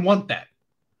 Women want that.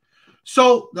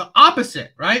 So the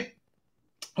opposite, right?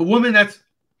 A woman that's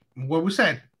what we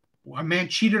said, a man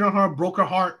cheated on her, broke her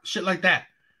heart, shit like that.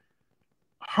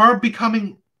 Her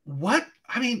becoming what?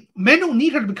 I mean, men don't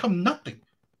need her to become nothing,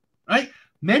 right?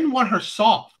 Men want her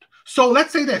soft. So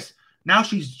let's say this. Now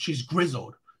she's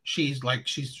grizzled. She's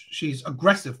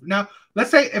aggressive. Now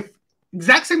let's say if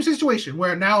exact same situation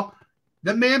where now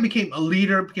that man became a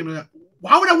leader,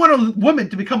 why would I want a woman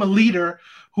to become a leader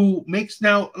who makes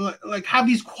now have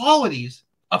these qualities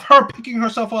of her picking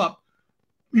herself up,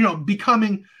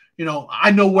 becoming,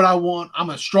 I know what I want.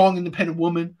 I'm a strong, independent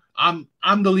woman. I'm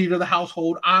the leader of the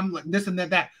household. I'm like this and that.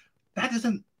 That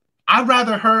doesn't. I'd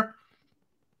rather her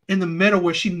in the middle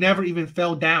where she never even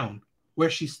fell down, where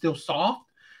she's still soft,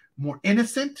 more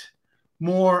innocent,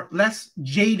 less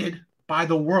jaded by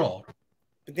the world.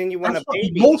 But then you want That's a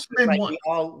baby. Most men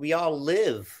want. We all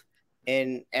live,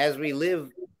 and as we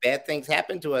live, bad things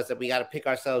happen to us that we got to pick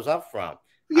ourselves up from.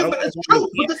 Yeah, but it's true.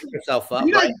 You pick yourself up,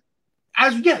 right?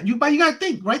 You got to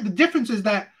think, right? The difference is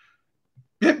that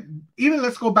even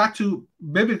let's go back to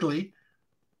biblically,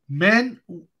 men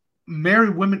marry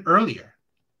women earlier.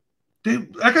 They,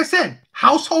 like I said,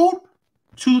 household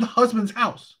to the husband's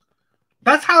house.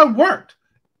 That's how it worked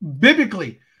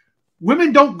biblically.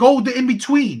 Women don't go the in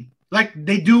between like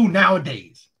they do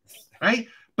nowadays, right?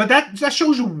 But that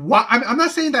shows you why. I'm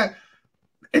not saying that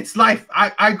it's life.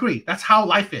 I agree. That's how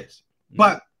life is.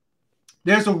 But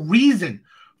there's a reason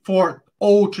for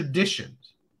old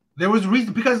traditions. There was a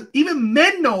reason because even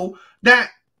men know that.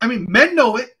 I mean, men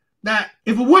know it that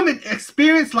if a woman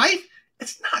experiences life,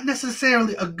 it's not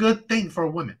necessarily a good thing for a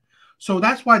woman. So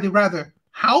that's why they rather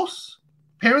house,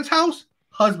 parents' house,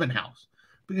 husband house,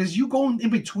 because you going in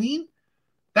between,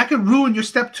 that could ruin your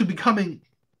step to becoming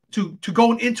to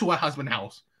going into a husband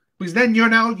house, because then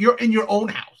you're in your own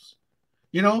house.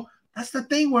 That's the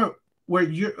thing where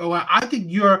I think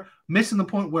you're missing the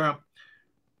point where,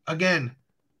 again,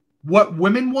 what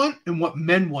women want and what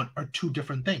men want are two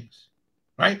different things,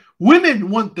 right? Women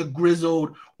want the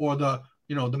grizzled or the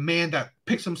man that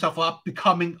picks himself up,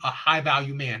 becoming a high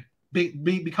value man,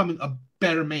 becoming a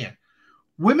better man.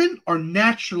 Women are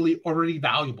naturally already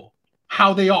valuable.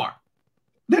 How they are.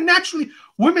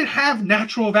 Women have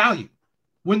natural value.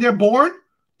 When they're born,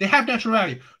 they have natural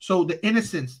value. So the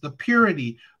innocence, the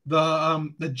purity,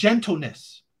 the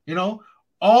gentleness,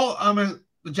 all the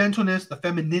gentleness, the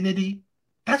femininity.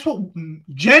 That's what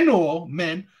general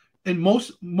men and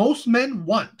most men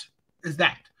want is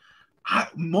that.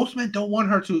 Most men don't want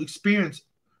her to experience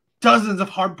dozens of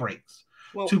heartbreaks,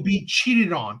 to be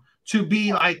cheated on, to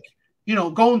be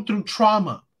going through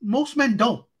trauma. Most men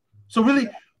don't. So really,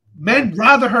 men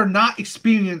rather her not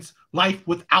experience life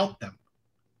without them.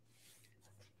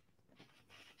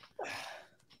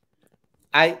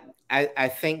 I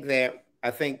think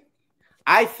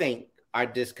our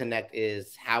disconnect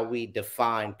is how we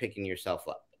define picking yourself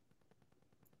up.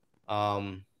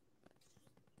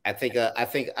 I think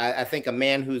a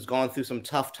man who's gone through some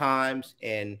tough times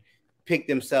and picked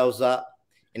themselves up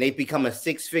and they become a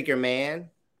six-figure man.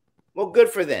 Well, good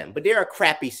for them, but they're a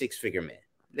crappy six-figure man.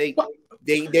 They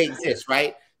exist,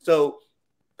 right? So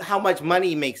how much money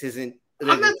he makes isn't.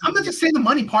 I'm not just saying the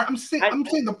money part. I'm saying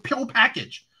the whole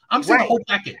package. I'm saying the whole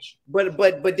package.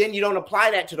 But then you don't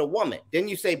apply that to the woman. Then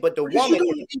you say, but the woman,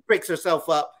 if she picks herself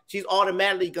up, she's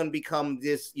automatically going to become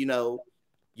this,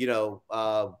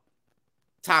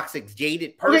 toxic,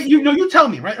 jaded person. Okay, you tell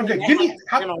me, right? Okay, give me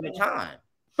all the time.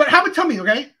 But how about tell me,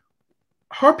 okay?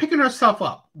 Her picking herself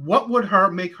up, what would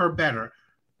make her better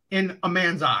in a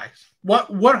man's eyes?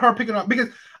 What her picking up? Because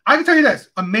I can tell you this: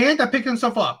 a man that picks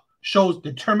himself up shows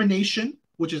determination,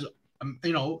 which is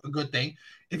a good thing.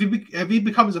 If he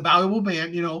becomes a valuable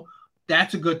man,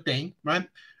 that's a good thing, right?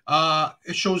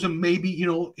 It shows him maybe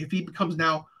if he becomes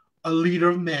now a leader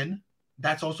of men,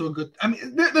 that's also a good. I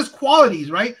mean, there's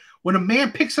qualities, right? When a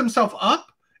man picks himself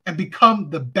up and become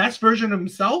the best version of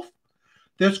himself,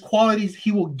 there's qualities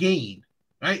he will gain,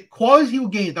 right? Qualities he will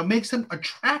gain that makes him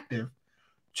attractive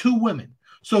to women.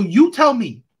 So you tell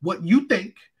me what you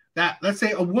think that, let's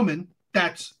say, a woman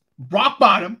that's rock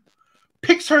bottom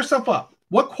picks herself up.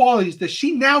 What qualities does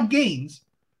she now gains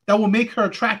that will make her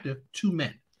attractive to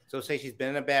men? So say she's been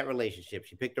in a bad relationship.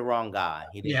 She picked the wrong guy.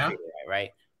 He didn't treat her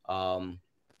right?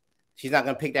 She's not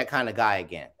going to pick that kind of guy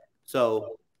again.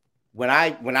 So when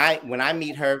I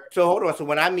meet her, so hold on. So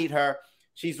when I meet her,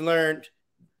 she's learned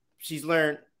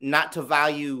not to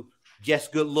value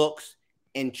just good looks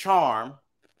and charm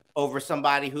over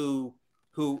somebody who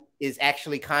is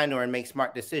actually kinder and makes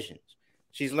smart decisions.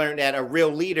 She's learned that a real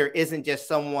leader isn't just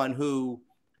someone who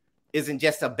isn't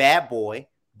just a bad boy,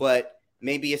 but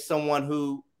maybe it's someone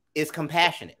who is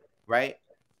compassionate, right?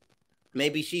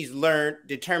 Maybe she's learned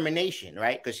determination,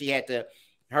 right? Because she had to,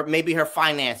 maybe her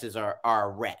finances are a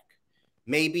wreck.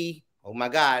 Maybe, oh my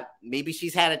God, maybe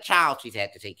she's had a child she's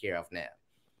had to take care of now.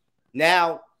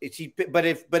 Now, if she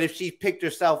picked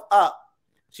herself up,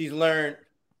 she's learned,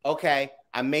 okay,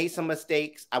 I made some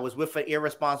mistakes. I was with an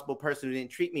irresponsible person who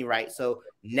didn't treat me right. So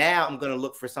now I'm going to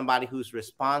look for somebody who's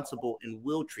responsible and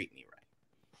will treat me right.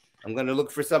 I'm going to look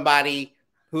for somebody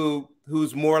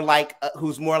who's more like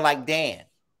Dan,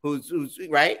 who's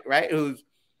right, who's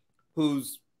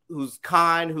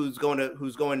kind, who's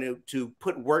going to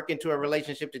put work into a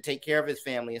relationship to take care of his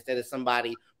family instead of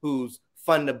somebody who's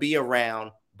fun to be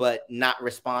around but not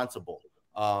responsible,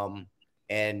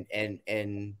 and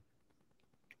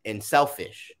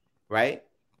selfish, right?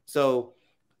 So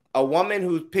a woman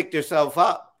who picked herself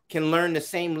up can learn the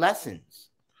same lessons,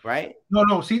 right?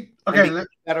 No. See, okay,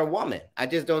 better woman. I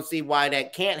just don't see why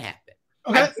that can't happen.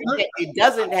 Okay, it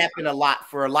doesn't happen a lot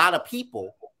for a lot of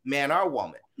people, man or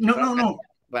woman. No.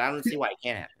 But I don't see why it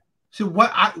can't happen. So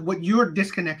what your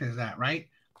disconnect is at, right?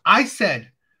 I said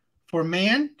for a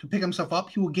man to pick himself up,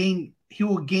 he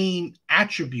will gain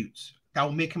attributes that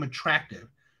will make him attractive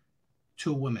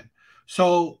to a woman.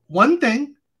 So one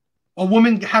thing, a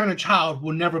woman having a child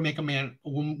will never make a man,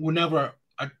 will never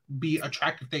be an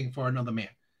attractive thing for another man.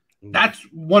 That's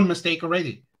one mistake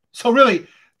already. So really,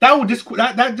 that will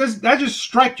that just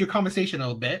strike your conversation a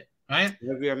little bit, right?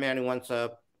 If you're a man who wants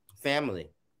a family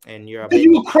and you're then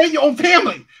you will create your own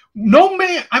family. No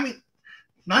man, I mean,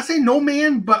 not saying no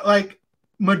man, but like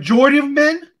majority of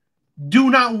men do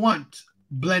not want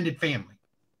blended family,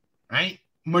 right?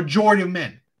 Majority of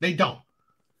men, they don't.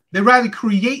 They rather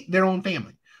create their own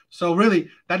family. So really,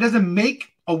 that doesn't make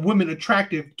a woman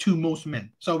attractive to most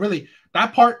men. So really,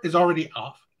 that part is already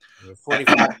off. You're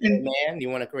 45 man, you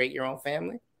want to create your own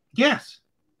family? Yes.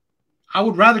 I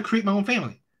would rather create my own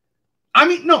family. I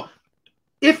mean, no.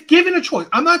 If given a choice,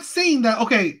 I'm not saying that,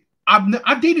 okay,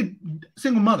 I've dated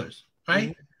single mothers, right?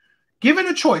 Mm-hmm. Given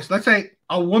a choice, let's say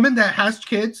a woman that has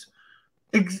kids,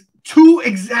 two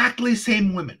exactly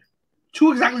same women.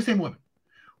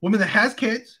 Woman that has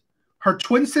kids, her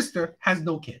twin sister has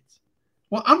no kids.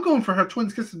 Well, I'm going for her twin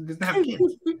sister that doesn't have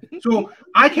kids. So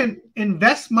I can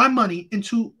invest my money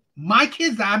into my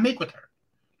kids that I make with her.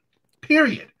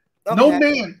 Period. Okay. No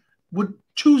man would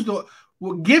choose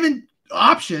given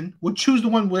option would choose the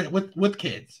one with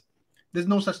kids. There's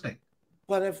no such thing.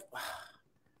 But if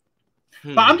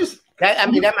but I'm just that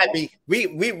might be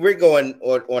we're going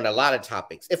on a lot of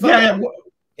topics. If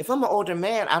I'm an older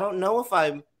man, I don't know if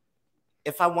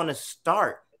I want to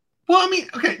start. Well, I mean,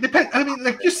 okay, depends. I mean,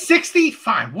 like you're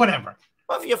 65, whatever.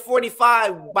 Well, if you're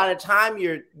 45, by the time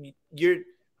your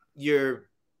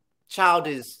child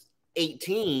is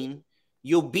 18,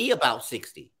 you'll be about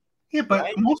 60. Yeah, but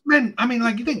right? most men, I mean,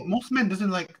 like you think most men doesn't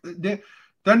like they're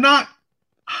not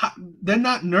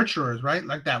nurturers, right?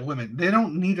 Like that women. They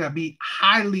don't need to be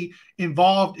highly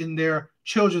involved in their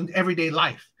children's everyday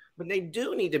life. But they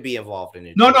do need to be involved in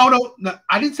it. No.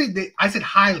 I didn't say they. I said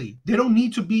highly. They don't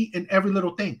need to be in every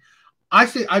little thing. I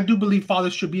say I do believe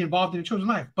fathers should be involved in their children's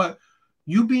life, but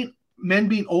men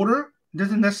being older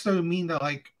doesn't necessarily mean that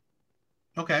like,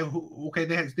 okay,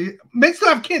 men still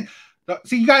have kids.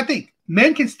 See, you gotta think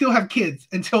men can still have kids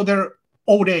until they're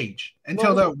old age,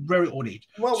 until they're very old age.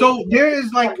 So there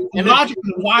is like logic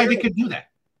why they could do that.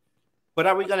 But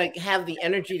are we going to have the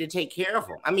energy to take care of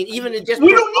them? I mean, even to just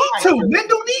we don't need to. Men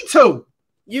don't need to.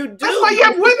 You do. That's why you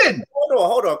have women.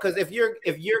 Hold on, because if you're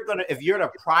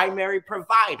the primary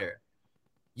provider,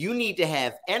 you need to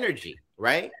have energy,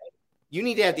 right? You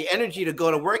need to have the energy to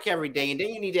go to work every day, and then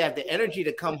you need to have the energy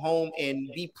to come home and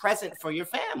be present for your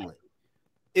family.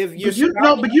 If you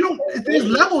but you don't. There's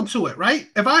level to it, right?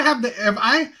 If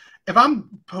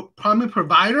I'm primary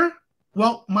provider,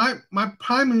 well, my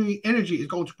primary energy is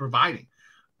going to providing.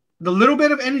 The little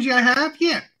bit of energy I have,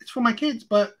 yeah, it's for my kids,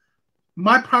 but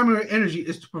my primary energy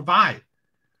is to provide.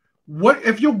 What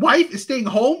if your wife is staying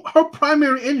home? Her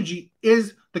primary energy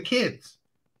is the kids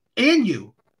and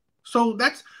you. So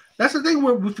that's the thing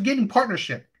where we're forgetting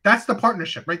partnership. That's the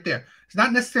partnership right there. It's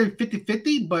not necessarily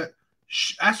 50-50, but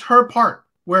that's her part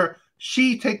where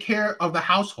she take care of the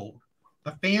household,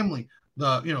 the family,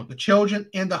 the children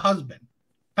and the husband.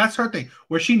 That's her thing,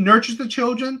 where she nurtures the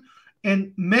children,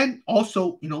 and men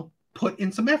also, put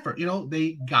in some effort.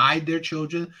 They guide their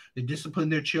children, they discipline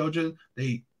their children,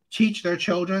 they teach their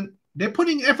children. They're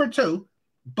putting effort too,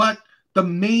 but the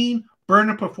main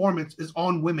burner performance is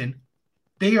on women.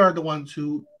 They are the ones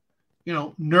who,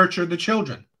 nurture the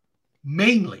children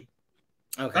mainly.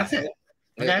 Okay, that's it.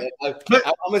 Okay,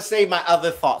 I'm gonna save my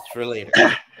other thoughts for later.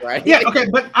 Right? Yeah. Okay,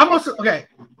 but I'm also okay.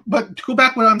 But to go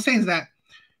back, what I'm saying is that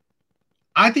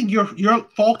I think you're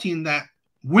faulty in that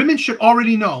women should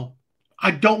already know.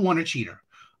 I don't want a cheater.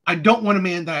 I don't want a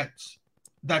man that's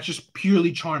just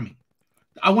purely charming.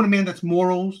 I want a man that's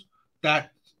morals,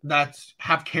 that's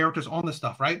have characters on the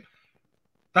stuff, right?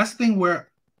 That's the thing where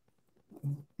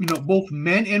both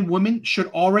men and women should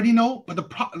already know. But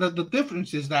the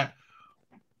difference is that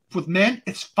with men,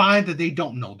 it's fine that they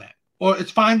don't know that, or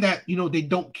it's fine that they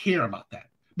don't care about that.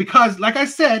 Because, like I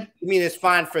said, I mean, it's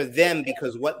fine for them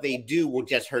because what they do will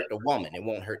just hurt the woman. It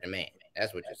won't hurt the man.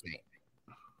 That's what you're saying.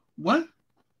 What?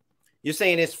 You're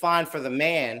saying it's fine for the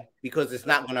man because it's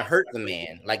not going to hurt the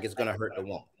man like it's going to hurt the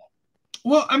woman.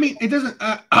 Well, I mean, it doesn't.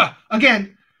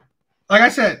 Again, like I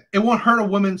said, it won't hurt a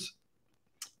woman's,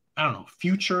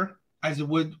 future as it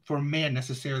would for a man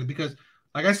necessarily. Because,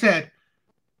 like I said,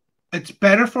 it's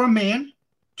better for a man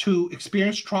to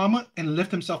experience trauma and lift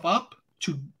himself up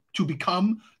to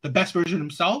become the best version of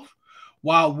himself,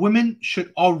 while women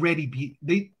should already be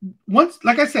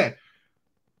like I said,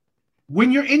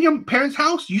 when you're in your parents'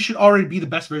 house, you should already be the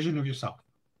best version of yourself.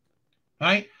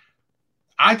 Right?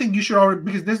 I think you should already,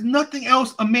 because there's nothing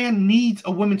else a man needs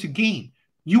a woman to gain.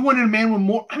 You wanted a man with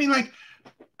more. I mean, like,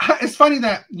 it's funny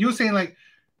that you're saying, like,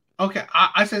 okay,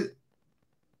 I said,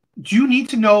 do you need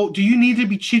to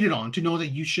be cheated on to know that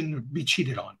you shouldn't be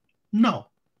cheated on? No.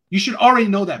 You should already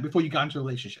know that before you got into a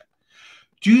relationship.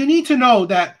 Do you need to know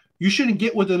that you shouldn't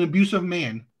get with an abusive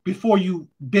man before you've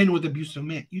been with an abusive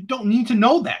man? You don't need to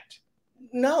know that.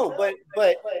 No, but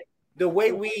the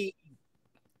way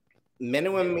men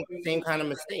and women make the same kind of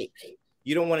mistakes.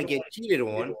 You don't want to get cheated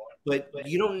on, but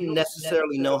you don't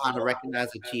necessarily know how to recognize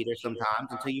a cheater sometimes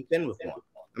until you've been with one.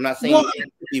 I'm not saying you have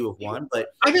to be with one,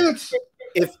 but I think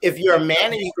it's if you're a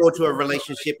man and you go to a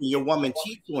relationship and your woman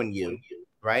cheats on you,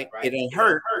 right? It ain't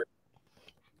hurt.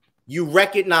 You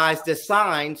recognize the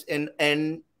signs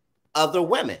in other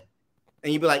women.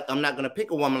 And you'd be like, I'm not going to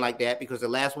pick a woman like that because the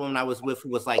last woman I was with who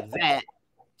was like that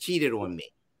cheated on me.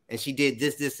 And she did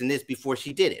this, this, and this before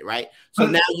she did it, right? So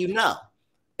now you know.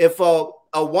 If a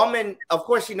woman, of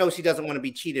course, she knows she doesn't want to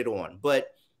be cheated on. But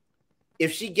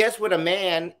if she gets with a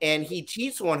man and he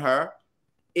cheats on her,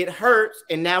 it hurts.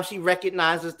 And now she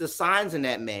recognizes the signs in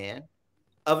that man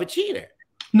of a cheater.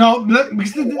 No,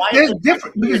 because there's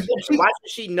different. Why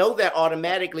should she know that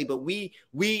automatically? But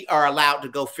we are allowed to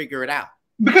go figure it out.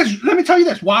 Because let me tell you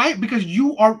this. Why? Because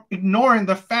you are ignoring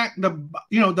the fact,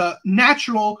 the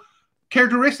natural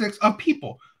characteristics of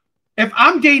people. If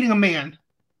I'm dating a man,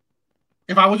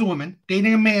 if I was a woman,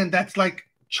 dating a man that's like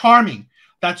charming,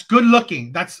 that's good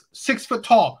looking, that's 6 foot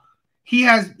tall, he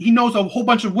knows a whole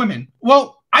bunch of women.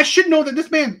 Well, I should know that this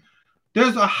man,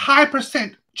 there's a high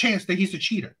 % chance that he's a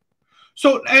cheater.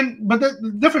 So, but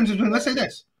the difference is, let's say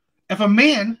this: if a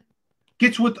man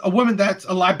gets with a woman that's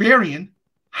a librarian,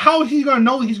 how is he going to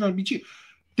know that he's going to be cheating?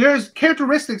 There's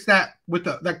characteristics that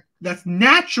that's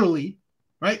naturally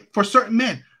right for certain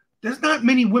men. There's not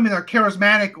many women that are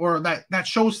charismatic or that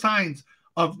show signs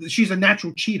of she's a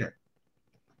natural cheater.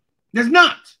 There's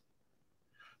not.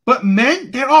 But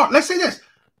men, there are. Let's say this: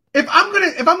 if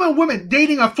I'm a woman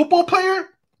dating a football player,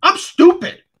 I'm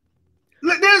stupid.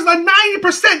 There's a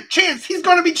 90% chance he's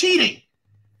going to be cheating.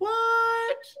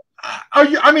 What? Are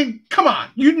you? I mean, come on.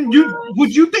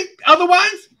 Would you think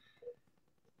otherwise?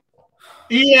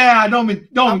 Yeah,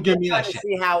 don't give me that shit.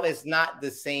 See how it's not the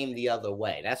same the other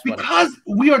way. That's what because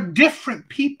we are different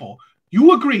people.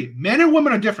 You agree? Men and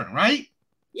women are different, right?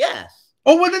 Yes.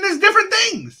 Oh, well, then there's different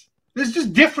things. There's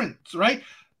just difference, right?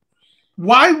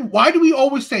 Why do we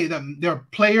always say that they're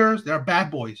players, they're bad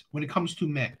boys when it comes to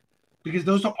men? Because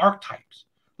those are archetypes.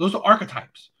 Those are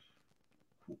archetypes.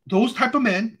 Those type of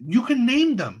men, you can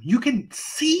name them. You can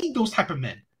see those type of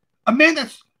men. A man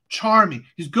that's charming,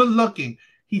 he's good looking,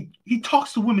 he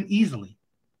talks to women easily.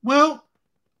 Well,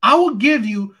 I will give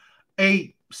you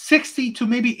a 60 to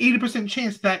maybe 80%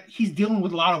 chance that he's dealing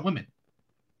with a lot of women.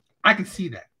 I can see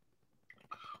that.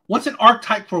 What's an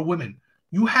archetype for women?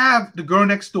 You have the girl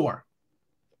next door.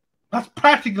 That's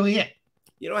practically it.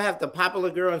 You don't have the popular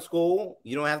girl in school.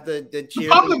 You don't have the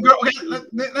popular girl. Okay,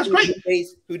 that's great.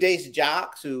 Who dates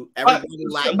jocks? Who everybody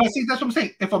likes. But see, that's what I'm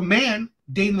saying. If a man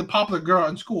dating the popular girl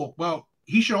in school, well,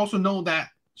 he should also know that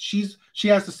she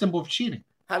has the symbol of cheating.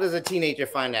 How does a teenager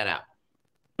find that out?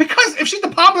 Because if she's the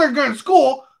popular girl in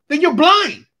school, then you're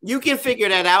blind. You can figure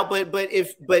that out,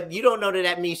 but you don't know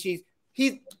that means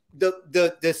the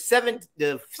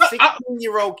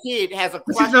 16-year-old kid has a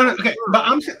crush. Okay,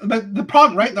 but the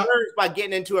problem, right? By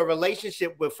getting into a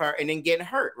relationship with her and then getting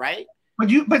hurt, right?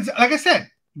 But like I said,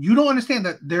 you don't understand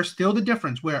that there's still the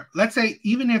difference where, let's say,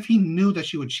 even if he knew that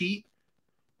she would cheat,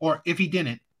 or if he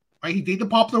didn't, right? He dated the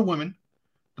popular woman,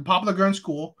 the popular girl in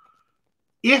school.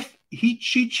 If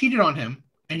she cheated on him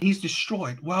and he's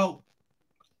destroyed, well,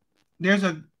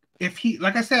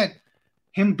 like I said,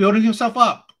 him building himself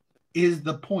up is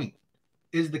the point,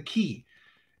 is the key.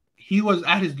 He was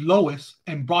at his lowest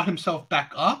and brought himself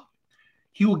back up.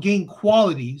 He will gain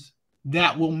qualities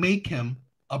that will make him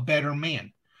a better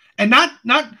man. And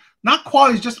not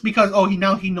qualities just because,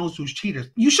 he knows who's cheaters.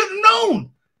 You should have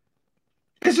known.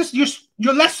 It's just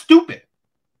you're less stupid,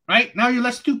 right? Now you're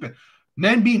less stupid.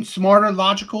 Men being smarter,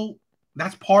 logical,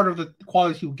 that's part of the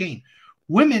qualities he will gain.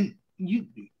 Women, you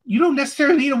don't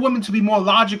necessarily need a woman to be more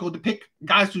logical to pick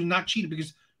guys who do not cheat,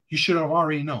 because you should have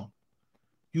already known.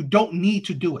 You don't need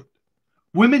to do it.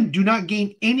 Women do not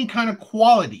gain any kind of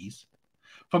qualities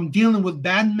from dealing with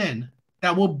bad men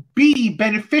that will be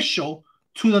beneficial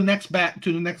to the next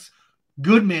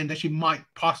good man that she might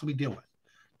possibly deal with.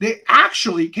 They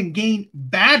actually can gain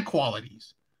bad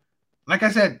qualities. Like I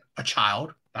said, a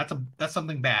child, that's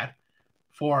something bad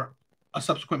for a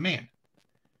subsequent man.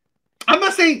 I'm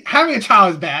not saying having a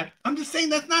child is bad. I'm just saying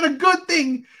that's not a good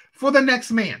thing for the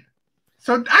next man.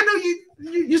 So I know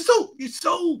you're so.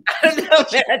 I don't know,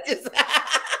 man.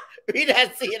 We're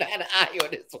not seeing eye to eye on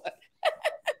this one.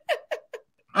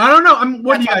 I don't know.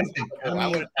 What do you guys think? I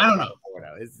don't know.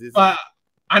 But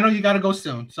I know you got to go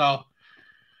soon, so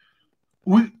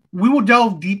we will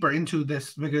delve deeper into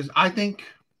this, because I think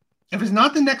if it's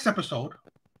not the next episode,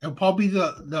 it'll probably be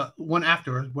the one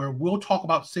afterwards, where we'll talk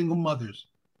about single mothers,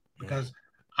 because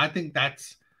I think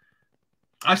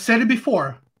I've said it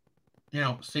before.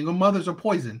 Single mothers are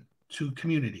poison to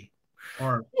community,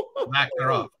 or lack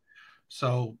thereof.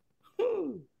 So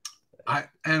I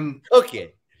am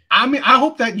okay. I mean, I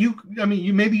hope that you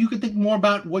maybe you could think more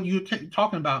about what you're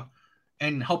talking about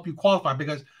and help you qualify,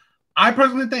 because I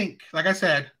personally think, like I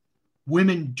said,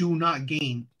 women do not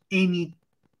gain any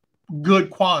good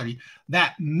quality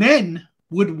that men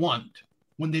would want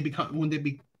when they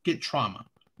get trauma.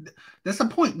 That's the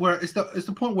point where it's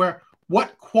the point where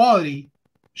what quality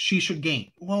she should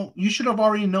gain. Well, you should have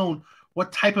already known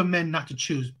what type of men not to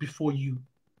choose before you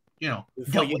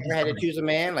Before you ever had to choose a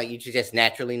man, like you should just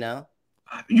naturally know.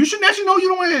 You should naturally know you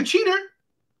don't want a cheater.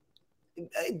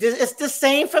 It's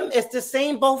the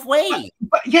same both ways.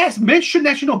 But yes, men should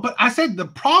naturally know. But I said the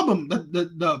problem,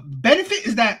 the benefit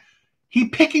is that he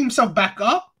picking himself back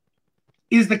up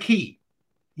is the key.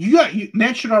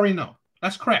 Men should already know.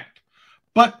 That's correct.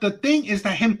 But the thing is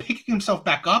that him picking himself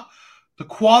back up, the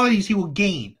qualities he will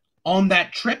gain on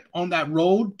that trip, on that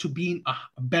road to being a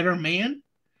better man,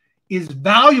 is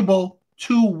valuable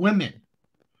to women.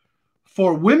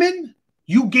 For women,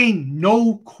 you gain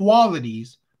no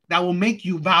qualities that will make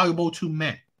you valuable to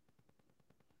men.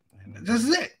 This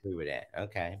is it. I agree with that.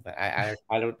 Okay, but I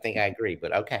don't think I agree,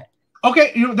 but okay.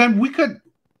 Okay, then we could.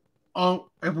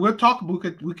 If we're talking, we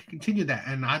could continue that,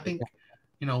 and I think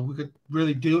we could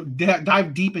really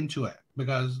dive deep into it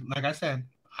because, like I said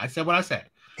what I said.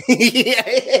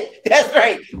 Yeah, that's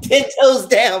right. 10 toes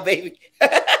down, baby.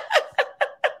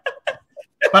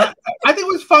 But I think it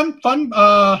was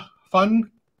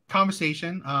fun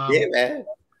conversation. Yeah, man.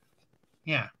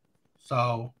 Yeah.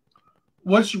 So,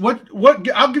 what?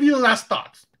 I'll give you the last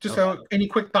thoughts. Just any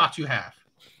quick thoughts you have.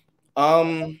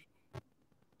 I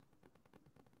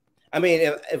mean,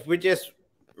 if we're just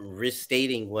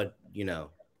restating what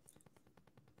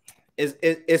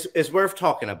it's worth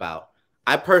talking about.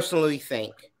 I personally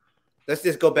think. Let's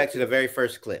just go back to the very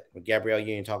first clip with Gabrielle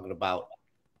Union talking about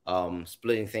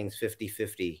splitting things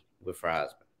 50-50 with her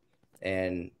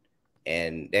husband.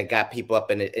 And that got people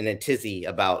up in a tizzy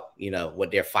about,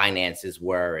 what their finances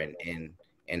were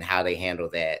and how they handle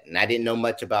that. And I didn't know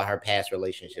much about her past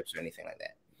relationships or anything like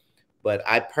that. But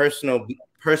I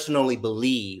personally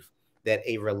believe that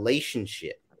a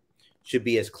relationship should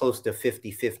be as close to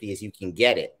 50-50 as you can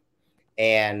get it.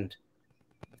 And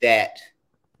that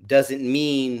doesn't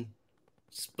mean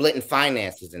splitting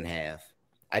finances in half.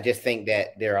 I just think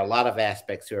that there are a lot of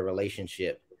aspects to a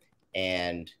relationship,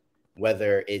 and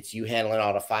whether it's you handling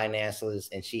all the finances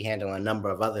and she handling a number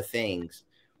of other things,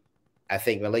 I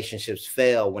think relationships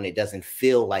fail when it doesn't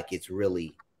feel like it's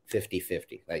really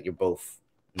 50-50, like you're both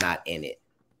not in it.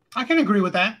 I can agree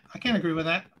with that.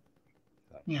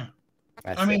 Yeah.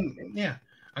 I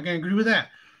can agree with that.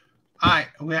 All right,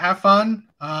 we have fun.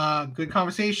 Good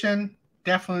conversation.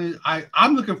 Definitely,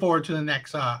 I'm looking forward to the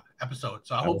next episode.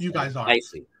 So I hope you guys are. I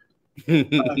see.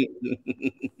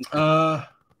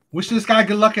 Wish this guy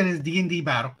good luck in his D&D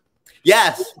battle.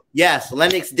 Yes.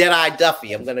 Lennox Deadeye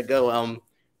Duffy. I'm gonna go.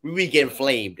 We get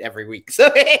flamed every week. So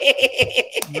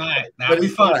right, that'll be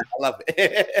fun. I love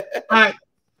it. All right.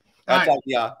 I'll talk to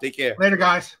y'all. Take care. Later,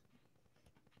 guys.